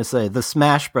am I trying to say? The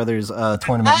Smash Brothers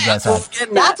tournament you guys had.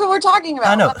 That's what we're talking about.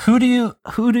 I know. Who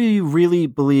do you really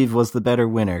believe was the better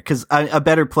winner? Because a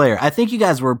better player. I think you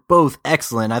guys were both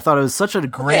excellent. I thought it was such a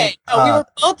great. Okay. We were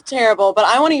both terrible, but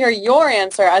I want to hear your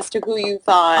answer as to who you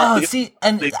thought. Oh, see,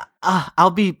 and I'll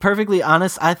be perfectly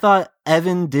honest. I thought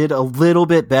Evan did a little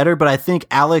bit better, but I think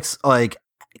Alex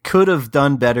could have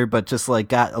done better, but just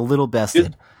got a little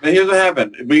bested. And here's what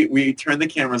happened. We turned the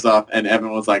cameras off, and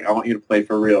Evan was like, "I want you to play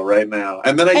for real right now."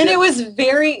 And then it was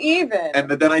very even.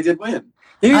 And then I did win.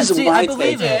 Here's why I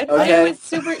believe it. Okay, it was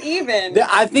super even.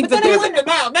 I think that they're in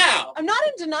denial now. I'm not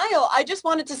in denial. I just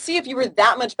wanted to see if you were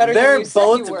that much better. They're than you said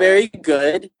both you were. very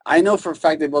good. I know for a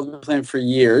fact they've both been playing for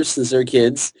years since they're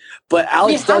kids. But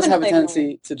Alex does have a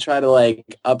tendency to try to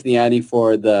up the ante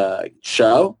for the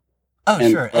show. Oh,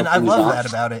 sure, and I love that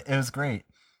about it. It was great.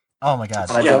 Oh my God!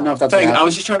 I don't know if that's. I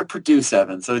was just trying to produce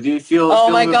Evan. So do you feel?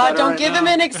 Oh my God! Don't give him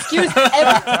an excuse.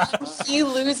 Every time he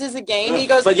loses a game, he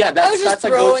goes, "But yeah, I was just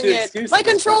throwing it. My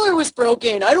controller was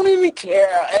broken. I don't even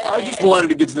care. I just wanted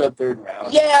to get to that third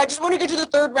round. Yeah, I just wanted to get to the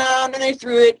third round, and I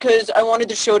threw it because I wanted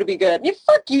the show to be good.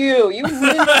 Fuck you. You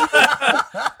didn't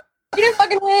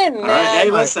fucking win, man. All right,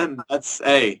 hey, listen.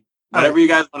 Whatever you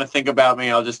guys want to think about me,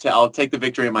 I'll take the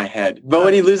victory in my head. But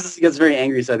when he loses, he gets very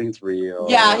angry, so I think it's real.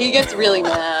 Yeah, he gets really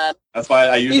mad. That's why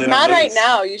I usually. He's mad right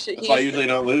now. That's why I usually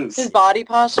don't lose. His body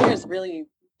posture is really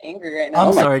angry right now.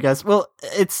 I'm sorry, guys. Well,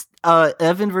 it's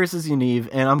Evan versus Yaniv,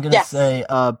 and I'm gonna say,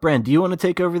 Bren, do you want to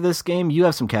take over this game? You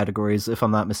have some categories, if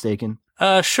I'm not mistaken.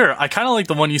 Sure. I kind of like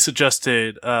the one you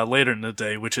suggested later in the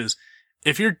day, which is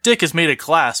if your dick is made of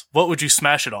glass, what would you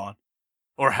smash it on?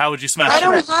 Or how would you smash it? I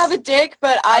don't have a dick,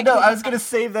 but I know. I was gonna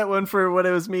save that one for when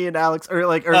it was me and Alex,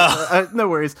 no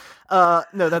worries. No,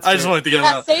 that's. I just wanted to get him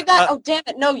out. Save that. Oh damn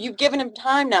it! No, you've given him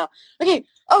time now. Okay.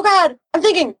 Oh God, I'm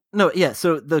thinking. No, yeah.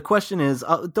 So the question is,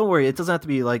 don't worry. It doesn't have to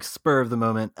be spur of the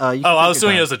moment. I was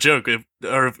doing it as a joke.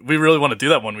 If we really want to do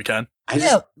that one, we can.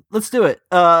 Let's do it.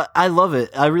 I love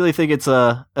it. I really think it's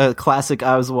a classic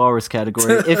I Was a Walrus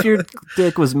category. If your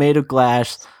dick was made of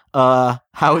glass, how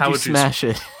would you smash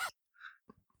it?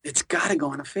 It's gotta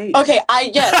go on a face. Okay,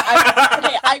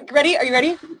 ready? Are you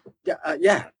ready?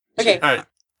 Yeah. Okay. All right.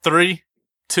 3,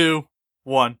 2,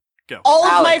 1, go. All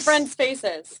of my friends'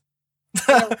 faces.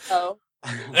 In a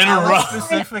row.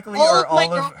 Specifically, all or of my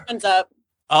girlfriends up.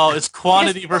 Oh, it's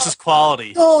quantity versus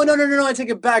quality. No, I take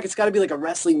it back. It's got to be like a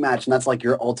wrestling match, and that's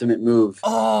your ultimate move.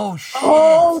 Oh, shit.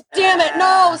 Oh, damn it.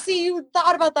 No, see, you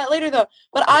thought about that later, though.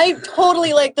 But I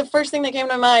totally, the first thing that came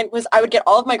to my mind was I would get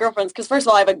all of my girlfriends, because first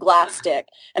of all, I have a glass stick,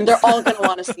 and they're all going to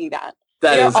want to see that.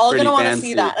 They're all going to want to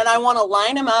see that, and I want to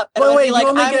line them up, and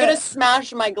I'm going to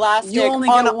smash my glass stick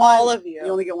on all of you.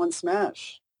 You only get one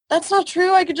smash. That's not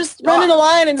true. I could just run in a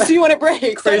line and see when it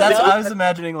breaks. I was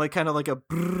imagining kind of like a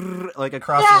brrr,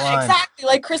 across the line. Yeah,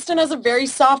 exactly. Kristen has a very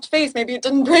soft face. Maybe it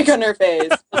didn't break on her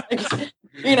face.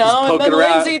 You know, and then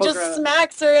Lindsay just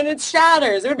smacks her and it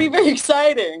shatters. It would be very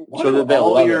exciting. Why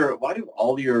do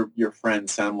all your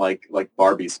friends sound like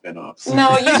Barbie spin-offs?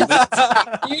 No,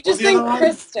 you just think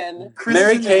Kristen.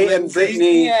 Mary-Kate and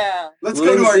Brittany. Yeah. Let's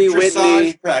go to our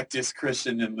dressage practice,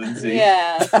 Kristen and Lindsay.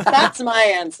 Yeah, that's my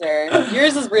answer.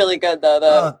 Yours is really good though.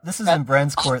 Oh, this is in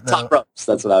Bren's court though. Top ropes.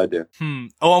 That's what I would do.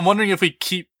 Oh, I'm wondering if we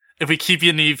keep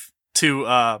Yaniv to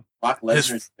Brock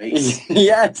Lesnar's face.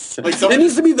 Yes. Like it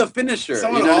needs to be the finisher. You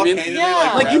know what I mean?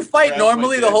 Yeah. Like you fight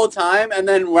normally the whole time, and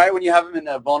then right when you have him in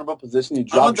a vulnerable position, you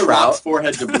drop the Rock's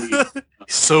forehead to bleed.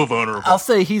 So vulnerable. I'll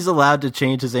say he's allowed to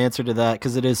change his answer to that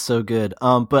because it is so good.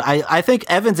 But I think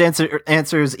Evan's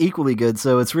answer is equally good,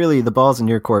 so it's really the ball's in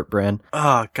your court, Bran.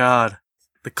 Oh God,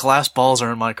 the glass balls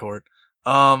are in my court.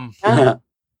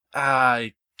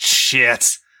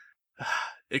 Shit.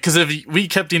 Because if we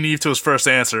kept Yaniv to his first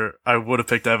answer, I would have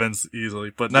picked Evans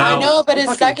easily. But now I know, but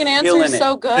his second answer is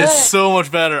so good. It's so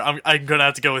much better. I'm gonna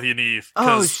have to go with Yaniv.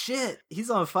 Oh shit, he's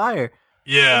on fire.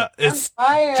 Yeah, it's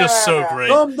just so great.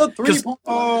 From the 3 point.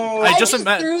 I just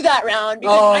threw that round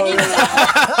because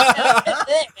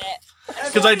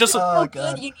because I just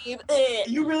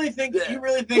You really think I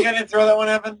didn't throw that one,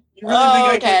 Evan? You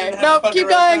really think okay. Nope, keep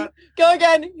going. Go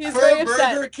again. He's very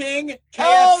upset. Burger King,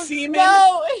 KFC Man,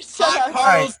 Hot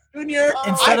Carl's Jr.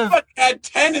 Instead I had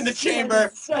 10 in the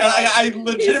chamber, and I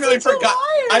legitimately forgot.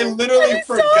 I literally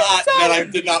forgot that I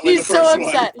did not win the first one.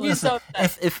 He's so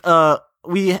upset. If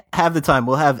we have the time,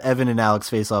 we'll have Evan and Alex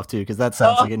face off too, because that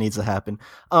sounds like it needs to happen.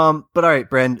 But all right,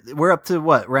 Bren, we're up to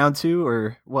what, round 2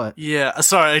 or what? Yeah,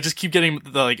 sorry, I just keep getting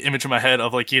the image in my head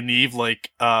of Yaniv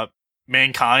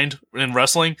Mankind in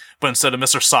wrestling, but instead of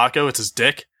Mr. Sacco, it's his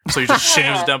dick. So he just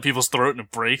shams down people's throat and it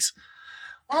breaks.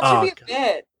 That should be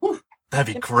a bit.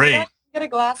 That'd be great. Get a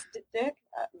glass dick.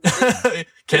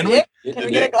 Can we? Can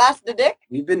we get a glass to dick?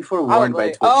 We've been forewarned by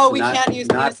Twitch. Oh, we can't use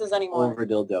penises anymore. Over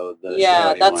dildo.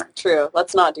 Yeah, that's true.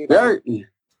 Let's not do that.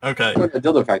 Okay. We're at the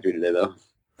dildo factory today, though.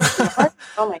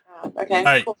 Oh my god. Okay. All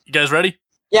right, you guys ready?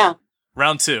 Yeah.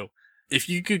 Round 2. If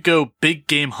you could go big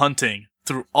game hunting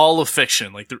through all of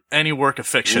fiction, through any work of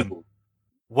fiction,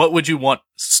 what would you want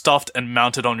stuffed and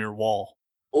mounted on your wall?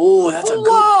 Oh, that's a good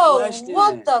question.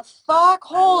 What the fuck?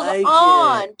 Hold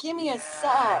on. Give me a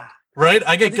sec. Right?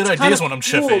 I get good ideas when I'm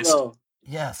shit-faced.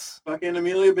 Yes. Fucking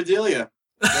Amelia Bedelia.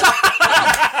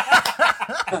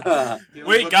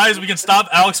 Wait, guys, we can stop.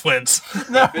 Alex wins.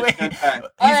 No, wait. He's All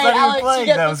right, not Alex, even playing. you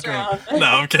get That was this great. round. No,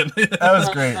 I'm kidding. That was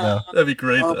great, though. That'd be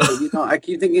great, though. I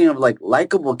keep thinking of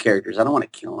likable characters. I don't want to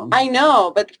kill them. I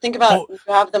know, but think about you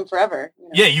have them forever.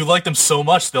 Yeah, you like them so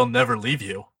much, they'll never leave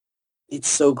you. It's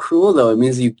so cruel, though. It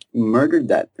means you murdered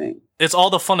that thing. It's all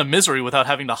the fun of misery without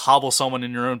having to hobble someone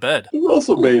in your own bed. He's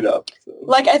also made up. So.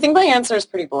 I think my answer is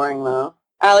pretty boring, though.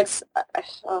 Alex,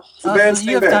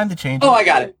 you have time to change it. Oh, I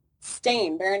got it.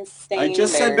 Berenstain I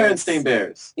just said Berenstain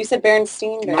Bears. You said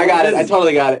Berenstain Bears. I got it. I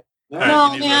totally got it. Right,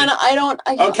 no, man, I don't.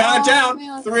 Count it down.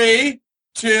 Man. 3,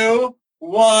 2,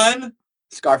 1.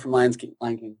 Scar from Lion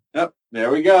King. Yep,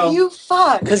 there we go. You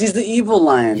fuck. Because he's the evil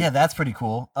lion. Yeah, that's pretty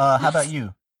cool. How about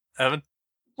you? Evan?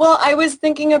 Well, I was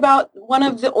thinking about one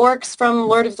of the orcs from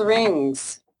Lord of the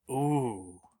Rings.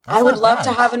 Ooh. I would love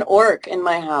to have an orc in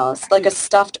my house, like a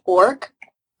stuffed orc.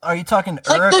 Are you talking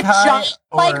Uruk-hai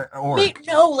or orc?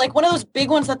 No, one of those big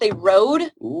ones that they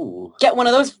rode. Ooh. Get one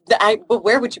of those. But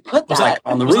where would you put that?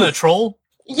 On the Wasn't roof. it a troll?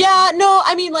 Yeah, no,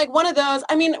 I mean, one of those.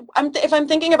 I mean, if I'm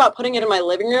thinking about putting it in my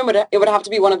living room, it would have to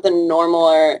be one of the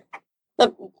normaler,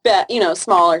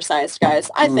 smaller sized guys.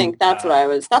 I think that's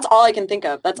all I can think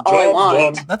of. That's all I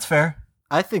want. That's fair.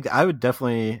 I think I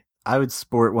would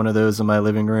sport one of those in my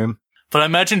living room. But I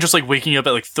imagine just waking up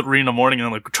at 3 in the morning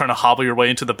and trying to hobble your way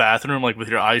into the bathroom with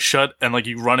your eyes shut and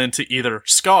you run into either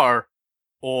Scar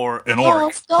or an orc. Oh,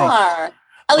 Scar.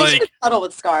 At least you could cuddle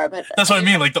with Scar, but that's what I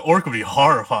mean. The orc would be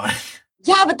horrifying.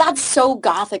 Yeah, but that's so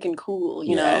gothic and cool,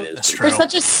 you know. That's true. For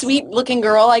such a sweet looking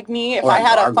girl like me, if I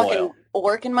had a fucking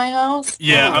orc in my house.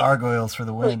 Yeah, gargoyles for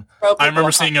the win. I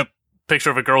remember seeing a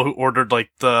picture of a girl who ordered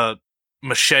the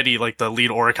machete, the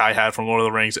lead orc I had from Lord of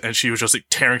the Rings, and she was just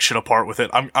tearing shit apart with it.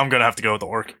 I'm gonna have to go with the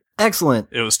orc. Excellent.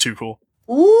 It was too cool.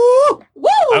 Woo!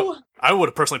 Woo! I would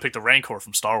have personally picked a Rancor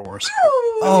from Star Wars.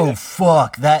 Oh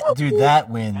fuck that dude!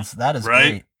 That wins. That is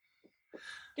great.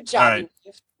 Good job. Right.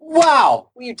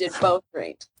 Wow, you did both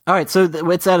great. All right, so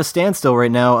it's at a standstill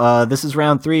right now. This is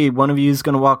round 3. One of you is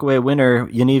going to walk away a winner.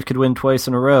 Yaniv could win twice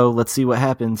in a row. Let's see what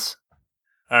happens.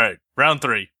 All right, round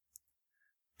 3.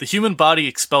 The human body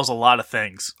expels a lot of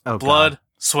things. Oh, blood, God.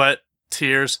 sweat,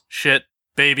 tears, shit,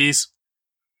 babies.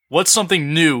 What's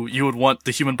something new you would want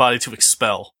the human body to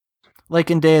expel? Like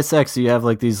in Deus Ex, you have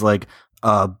these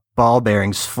ball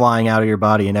bearings flying out of your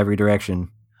body in every direction.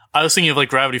 I was thinking of like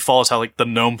Gravity Falls, how like the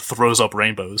gnome throws up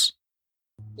rainbows.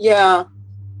 Yeah.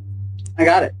 I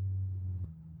got it.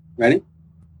 Ready?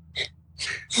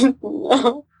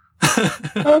 No.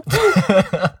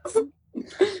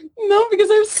 No, because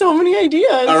I have so many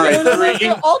ideas. All right,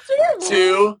 They're all terrible.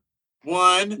 2,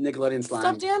 1. Nickelodeon slime.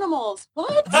 Stuffed animals.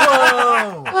 What?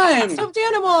 Whoa! Slime. Stuffed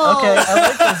animals. Okay, I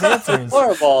like those answers.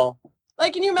 Horrible.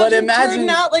 Like, can you But imagine turning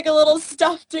out like a little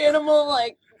stuffed animal,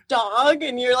 like dog,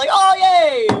 and you're like, oh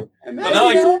yay!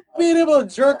 Imagine being able to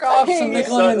jerk off some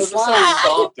Nickelodeon Those are slime. some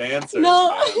soft answers. No.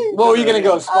 man. What were you gonna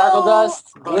go? Sparkle Oh. dust,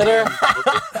 glitter,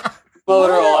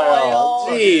 motor oil.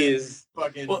 Jeez.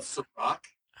 Fucking Well- Ciroc.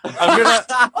 I'm gonna.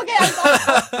 Okay, I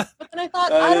thought, but then I thought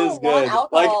That I is don't want good.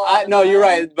 alcohol. Like, no, you're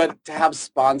right. But to have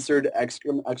sponsored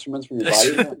excrements from your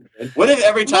body. What if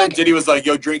every time Look- Diddy was like,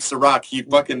 yo, drink Ciroc, he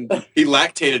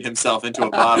lactated himself into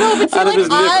a bottle? No, but see, Out of like, his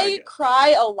nipple. I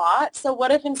cry a lot, so what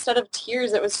if instead of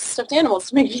tears, it was stuffed animals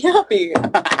to make me happy?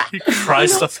 You cry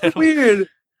stuffed animal. Weird.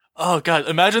 Oh god,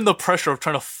 imagine the pressure of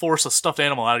trying to force a stuffed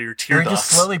animal out of your tear You're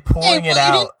just ducts. slowly Hey, pouring well, it you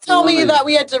out. didn't tell me that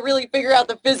we had to really figure out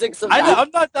the physics of I know,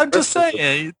 that. I'm just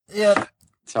saying. Yeah.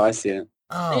 That's how I see it.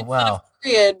 Oh, wow.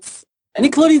 Periods.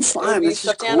 Nickelodeon slime. Maybe That's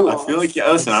just stuffed cool. animals. I feel like,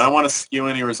 listen, I don't want to skew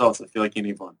any results. I feel like you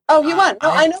need one. Oh, he won.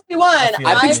 No, I know he won. I feel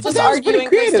I'm like just that was pretty arguing for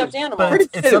creative. stuffed animals.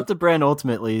 But it's up to Bren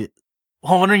ultimately.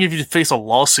 Well, I'm wondering if you'd face a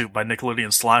lawsuit by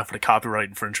Nickelodeon Slime for the copyright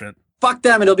infringement. Fuck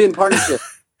them. It'll be in partnership.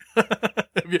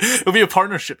 It'll be a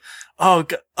partnership. Oh,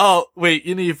 wait,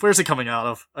 Yaniv, where's it coming out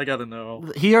of? I gotta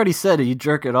know. He already said it. You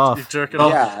jerk it You off. jerk it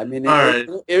off. Yeah, I mean, All right.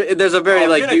 there's a very Oh,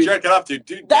 like. if you're dude- gonna jerk it off,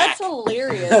 dude. That's that.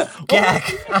 hilarious.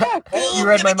 Gak. You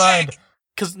read my mind.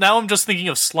 Because now I'm just thinking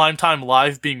of Slime Time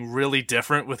Live being really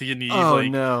different with Yaniv, Oh, like,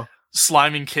 no.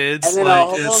 sliming kids. and then like, a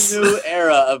whole it's... new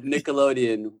era of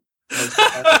Nickelodeon.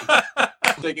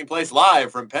 Taking place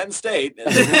live from Penn State.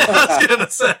 I was gonna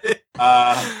say.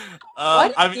 Why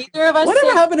did I mean, neither of us Whatever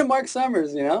say- happened to Mark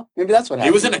Summers? You know, maybe that's what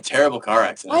happened. He was in a terrible car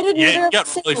accident. Why did Yeah, neither he of got us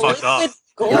say really fucked up. liquid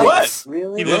gold? Yeah, what?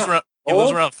 Really? he lives around. He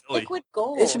lives around Philly. Liquid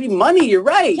gold. It should be money. You're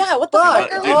right. Yeah, what the Fuck.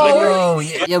 fuck are Dude, Oh,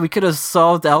 yeah, we could have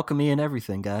solved alchemy and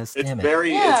everything, guys. It's Damn it.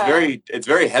 very, Yeah. it's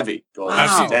very heavy. Gold.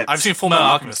 Wow. It's dense. I've seen Full Metal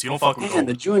Alchemist. You don't fuck with Man, gold.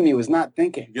 the Jew in me was not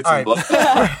thinking. Get All some right. blood.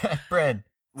 Bren.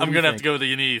 what I'm do you gonna have think? to go with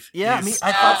the Yaniv. Yeah, I He's- mean,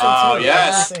 I thought so Oh, too.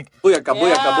 yes. What do you think? Booyaka,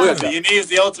 booyaka, Yeah. booyaka. You need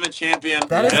the ultimate champion.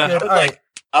 That is Yeah. good. All right.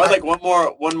 I would like one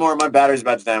more. My battery's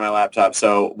about to die on my laptop,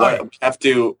 so All right. we have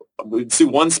to do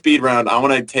one speed round. I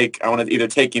want to either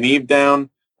take Yaniv down,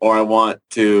 or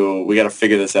we got to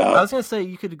figure this out. I was gonna say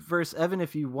you could verse Evan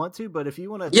if you want to, but if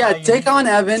you want to, Yeah, take on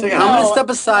Evan. Take I'm on gonna Evan. step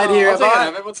aside No, here. I'll If take it, I-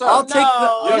 Evan. What's I'll up? take the.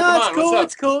 No. Yo, No, come it's on, cool. what's up?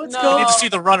 It's cool. It's No. You cool. need to see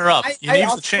the runner-up. I'll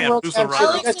Yaniv's the take champ. World Who's the Championship.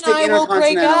 runner-up? Alex Let's and take I will break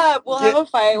Intercontinental. up. We'll have a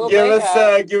fight. We'll Give break us,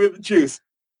 up. give me the juice.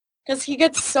 Because he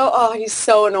gets he's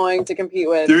so annoying to compete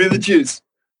with. Give me the juice.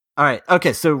 All right.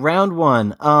 Okay. So round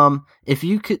one. If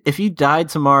you died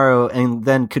tomorrow and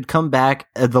then could come back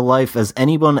the life as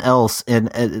anyone else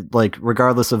in like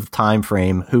regardless of time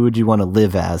frame, who would you want to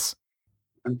live as?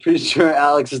 I'm pretty sure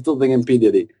Alex is still thinking P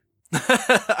Diddy.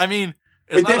 I mean,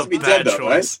 Wait, it's they have not to a be bad dead, though,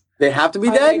 choice. They have to be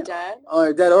Are they dead. dead?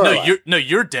 Or dead or No, alive?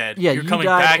 you're dead. Yeah, you're you coming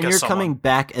died back and as you're someone. coming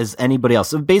back as anybody else.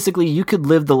 So basically, you could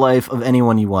live the life of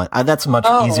anyone you want. That's a much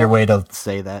Oh. easier way to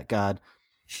say that. God.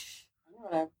 I know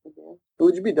what I have to do. Who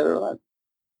would you be, dead or alive?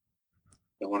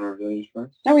 You want to reveal yours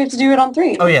first? No, we have to do it on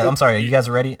 3. Oh yeah. I'm sorry. You guys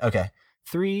ready? Okay.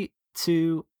 3,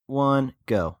 2, 1,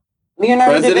 go.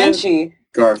 Leonardo da President? Vinci.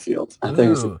 Garfield. I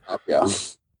think it's Ooh. yeah.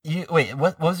 You wait.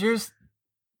 What was yours?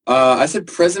 I said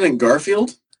President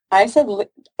Garfield. I said,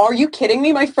 are you kidding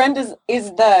me? My friend is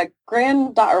the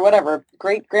granddaughter or whatever,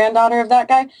 great granddaughter of that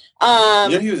guy.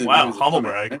 Yeah, he was Wow, he was humble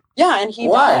coming, brag. right? Yeah, and he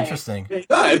Wow. died. Interesting. Yeah, he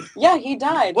died. Yeah, he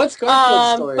died. What's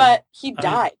Garfield's story? But he I-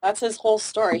 died. That's his whole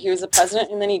story. He was a president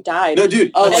and then he died. No,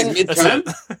 dude. Oh, like and- mid-term?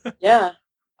 Yeah.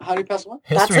 How do you pass one?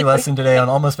 That's History like- lesson today on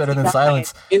Almost Better Than Right.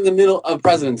 Silence. In the middle of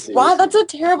presidency. Wow, that's a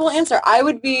terrible answer. I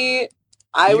would be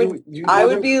You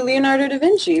never- be Leonardo da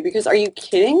Vinci because are you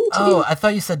kidding? Oh, I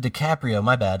thought you said DiCaprio.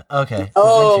 My bad. Okay. Da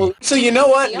Oh, Vinci. So you know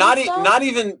what?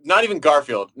 Beyonce? Not even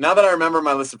Garfield. Now that I remember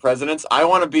my list of presidents, I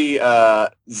want to be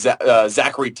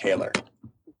Zachary Taylor.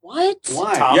 what?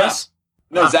 Why? Thomas?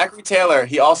 No, Zachary Taylor.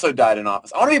 He also died in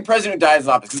office. I want to be a president who dies in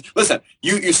office. 'Cause, listen,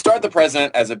 you start the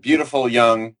president as a beautiful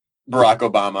young Barack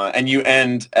Obama, and you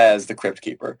end as the Crypt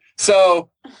Keeper. So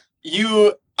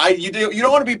you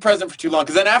don't want to be president for too long,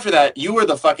 because then after that, you were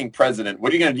the fucking president.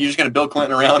 What are you gonna? You're just gonna Bill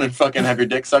Clinton around and fucking have your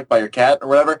dick sucked by your cat or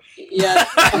whatever? Yeah.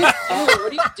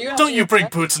 What do you do? Don't you bring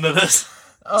Boots into this?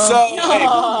 So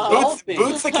No. hey,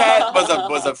 Boots the cat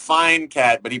was a fine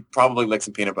cat, but he probably licked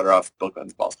some peanut butter off Bill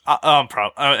Clinton's balls.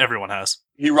 Everyone has.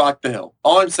 He rocked the hill.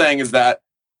 All I'm saying is that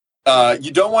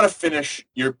you don't want to finish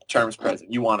your term as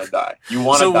president. You want to die. You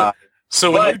want to die. So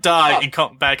when you die and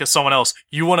come back as someone else,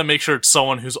 you want to make sure it's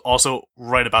someone who's also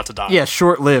right about to die. Yeah,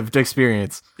 short-lived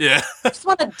experience. Yeah. You just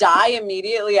want to die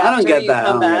immediately after you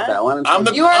come back. I'm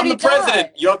the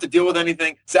president. You don't have to deal with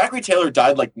anything. Zachary Taylor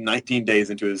died like 19 days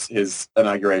into his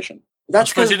inauguration.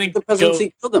 That's because the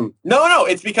presidency killed him. No,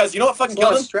 it's because you know what fucking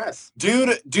killed him? Stress.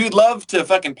 Dude loved to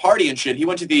fucking party and shit. He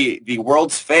went to the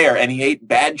World's Fair and he ate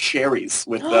bad cherries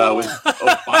with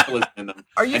botulism in them.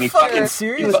 Are you fucking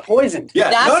serious? He was poisoned. Yeah,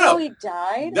 That's how he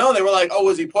died? No, they were like, oh,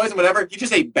 was he poisoned? Whatever. He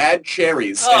just ate bad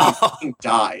cherries and he fucking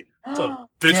died. So,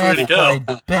 bitch, ready to go.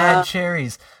 Bad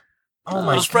cherries. Oh my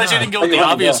god! I'm surprised you didn't go with the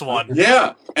obvious one.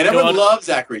 Yeah, and everyone loved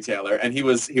Zachary Taylor, and he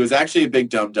was actually a big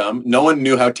dum-dum. No one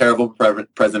knew how terrible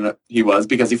president he was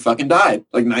because he fucking died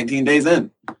like 19 days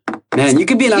in. Man, you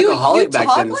could be an alcoholic back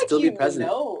then and still be president.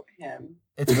 Know him.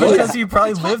 It's because he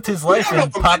probably lived his life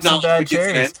and popped some bad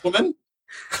cherries.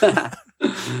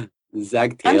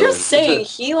 Zach Taylor. I'm just saying,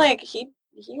 he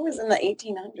was in the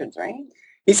 1800s, right?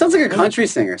 He sounds like a country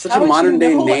singer. Such a modern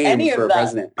day name for a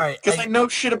president. Because I know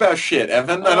shit about shit,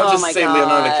 Evan. I don't just say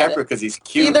Leonardo DiCaprio because he's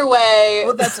cute. Either way.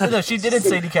 Well, she didn't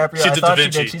say DiCaprio. I thought she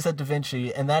did. She said Da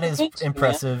Vinci, and that is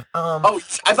impressive. I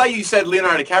thought you said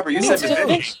Leonardo DiCaprio. You said Da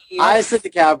Vinci. I said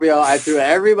DiCaprio. I threw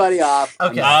everybody off.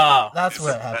 Okay, that's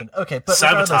what happened. Okay, but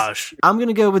sabotage. I'm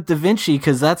gonna go with Da Vinci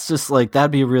because that's just like that'd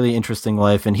be a really interesting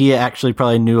life, and he actually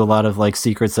probably knew a lot of like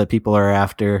secrets that people are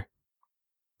after.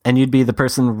 And you'd be the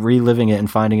person reliving it and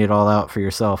finding it all out for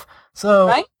yourself.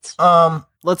 So,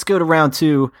 let's go to round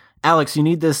 2. Alex, you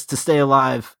need this to stay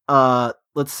alive.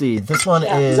 Let's see. This one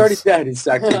is... He's already dead. He's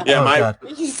stuck. Yeah,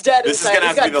 he's dead. This is gonna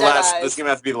have to be the last. This is gonna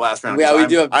have to be the last round. Yeah, we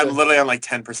do. I'm literally on like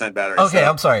 10% battery. Okay,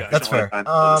 I'm sorry. That's fair.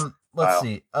 Let's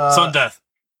see. Sudden death.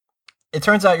 It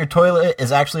turns out your toilet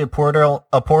is actually a portal.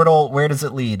 A portal. Where does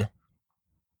it lead?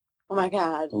 Oh my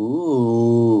god.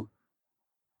 Ooh.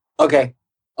 Okay.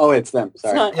 Oh, it's them.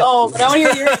 Sorry. But I want to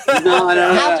hear your...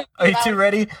 No. Are you two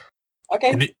ready?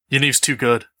 Okay. Yanive's too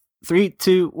good. 3,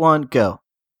 2, 1, go.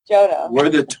 Jodo. Where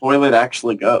the toilet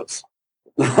actually goes.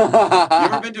 You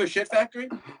ever been to a shit factory?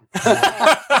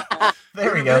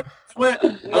 There we go. I went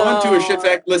to a shit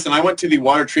factory. Listen, I went to the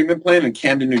water treatment plant in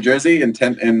Camden, New Jersey in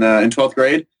 12th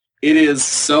grade. It is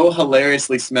so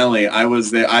hilariously smelly. I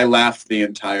laughed the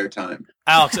entire time.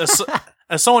 Alex,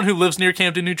 as someone who lives near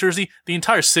Camden, New Jersey, the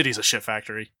entire city's a shit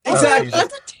factory. Exactly.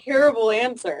 That's a terrible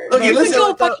answer. Okay, you can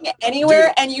go fucking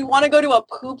anywhere and you want to go to a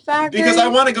poop factory? Because I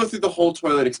want to go through the whole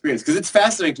toilet experience. Because it's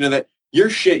fascinating to know that your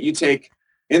shit you take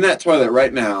in that toilet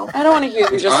right now. I don't want to hear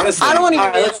you just... Honestly, I don't want to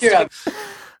hear let's hear it.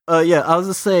 Yeah, I was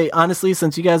just say, honestly,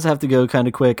 since you guys have to go kind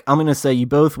of quick, I'm going to say you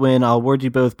both win. I'll award you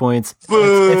both points. You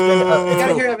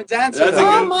gotta hear Evan's answer.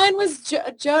 Mine was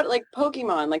like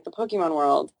Pokemon, like the Pokemon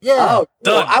world. Yeah.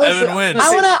 Done. Evan wins.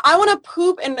 I want to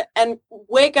poop and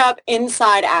wake up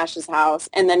inside Ash's house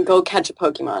and then go catch a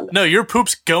Pokemon. No, your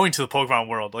poop's going to the Pokemon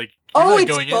world. Like, it's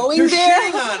going there? You're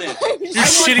shitting on it. You're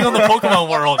shitting on the Pokemon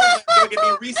world. It's going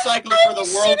to be recycled for the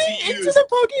world to use. Into the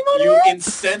Pokemon you world?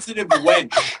 Insensitive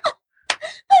wench.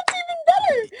 That's even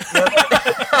better.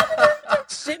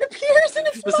 Shit appears and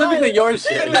it's specifically your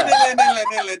shit. A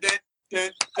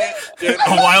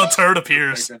wild turd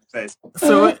appears.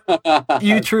 So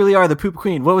you truly are the poop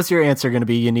queen. What was your answer going to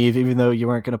be, Yaniv, even though you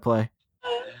weren't going to play?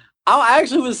 I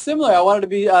actually was similar. I wanted to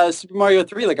be Super Mario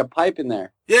 3, like a pipe in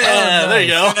there. Yeah, there you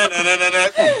go.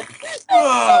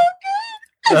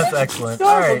 That's excellent. So,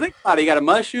 all right. Think about it. You got a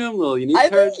mushroom, little unique I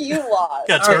turd. think you lost.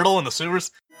 Got a turtle in the sewers.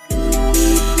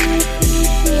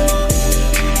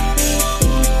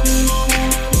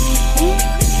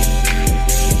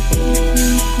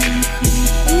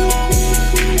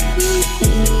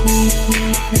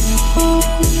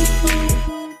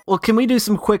 Well, can we do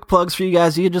some quick plugs for you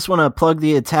guys? You just want to plug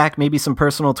the attack, maybe some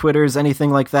personal Twitters, anything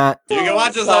like that? You can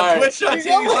watch us on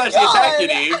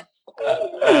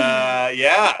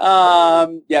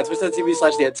twitch.tv/theattack, yeah,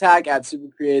 twitch.tv/theattack at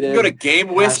supercreative. Go to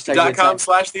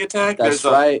gamewisp.com/theattack. That's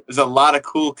right. There's a lot of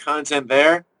cool content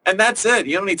there. And that's it.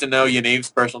 You don't need to know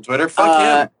Yaniv's personal Twitter. Fuck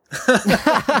him.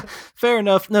 Fair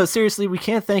enough. No, seriously, we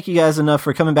can't thank you guys enough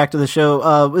for coming back to the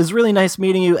show. It was really nice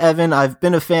meeting you, Evan. I've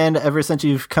been a fan ever since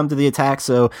you've come to the attack,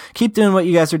 so keep doing what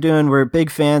you guys are doing. We're big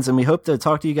fans, and we hope to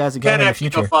talk to you guys again in the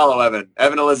future. Go follow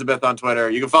Evan Elizabeth on Twitter.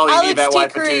 You can follow Yaniv at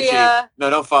White Patucci. No,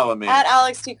 don't follow me. At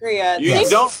Alex T. Korea. You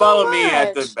don't follow me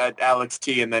at Alex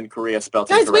T and then Korea spelled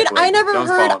guys, wait, I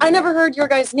never heard your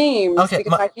guys' names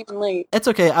because I came in late. It's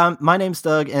okay. My name's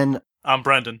Doug, and I'm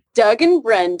Brendan. Doug and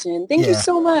Brendan. Thank you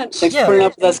so much. Thanks for putting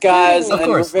up with us, guys. Of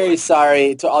course. We're very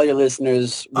sorry to all your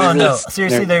listeners.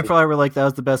 Seriously, they probably were like, that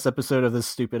was the best episode of this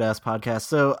stupid-ass podcast.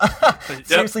 So,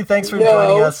 seriously, thanks for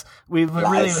joining us. We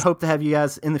really hope to have you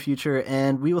guys in the future,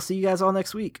 and we will see you guys all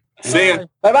next week. See ya.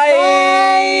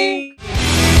 Bye-bye. Bye.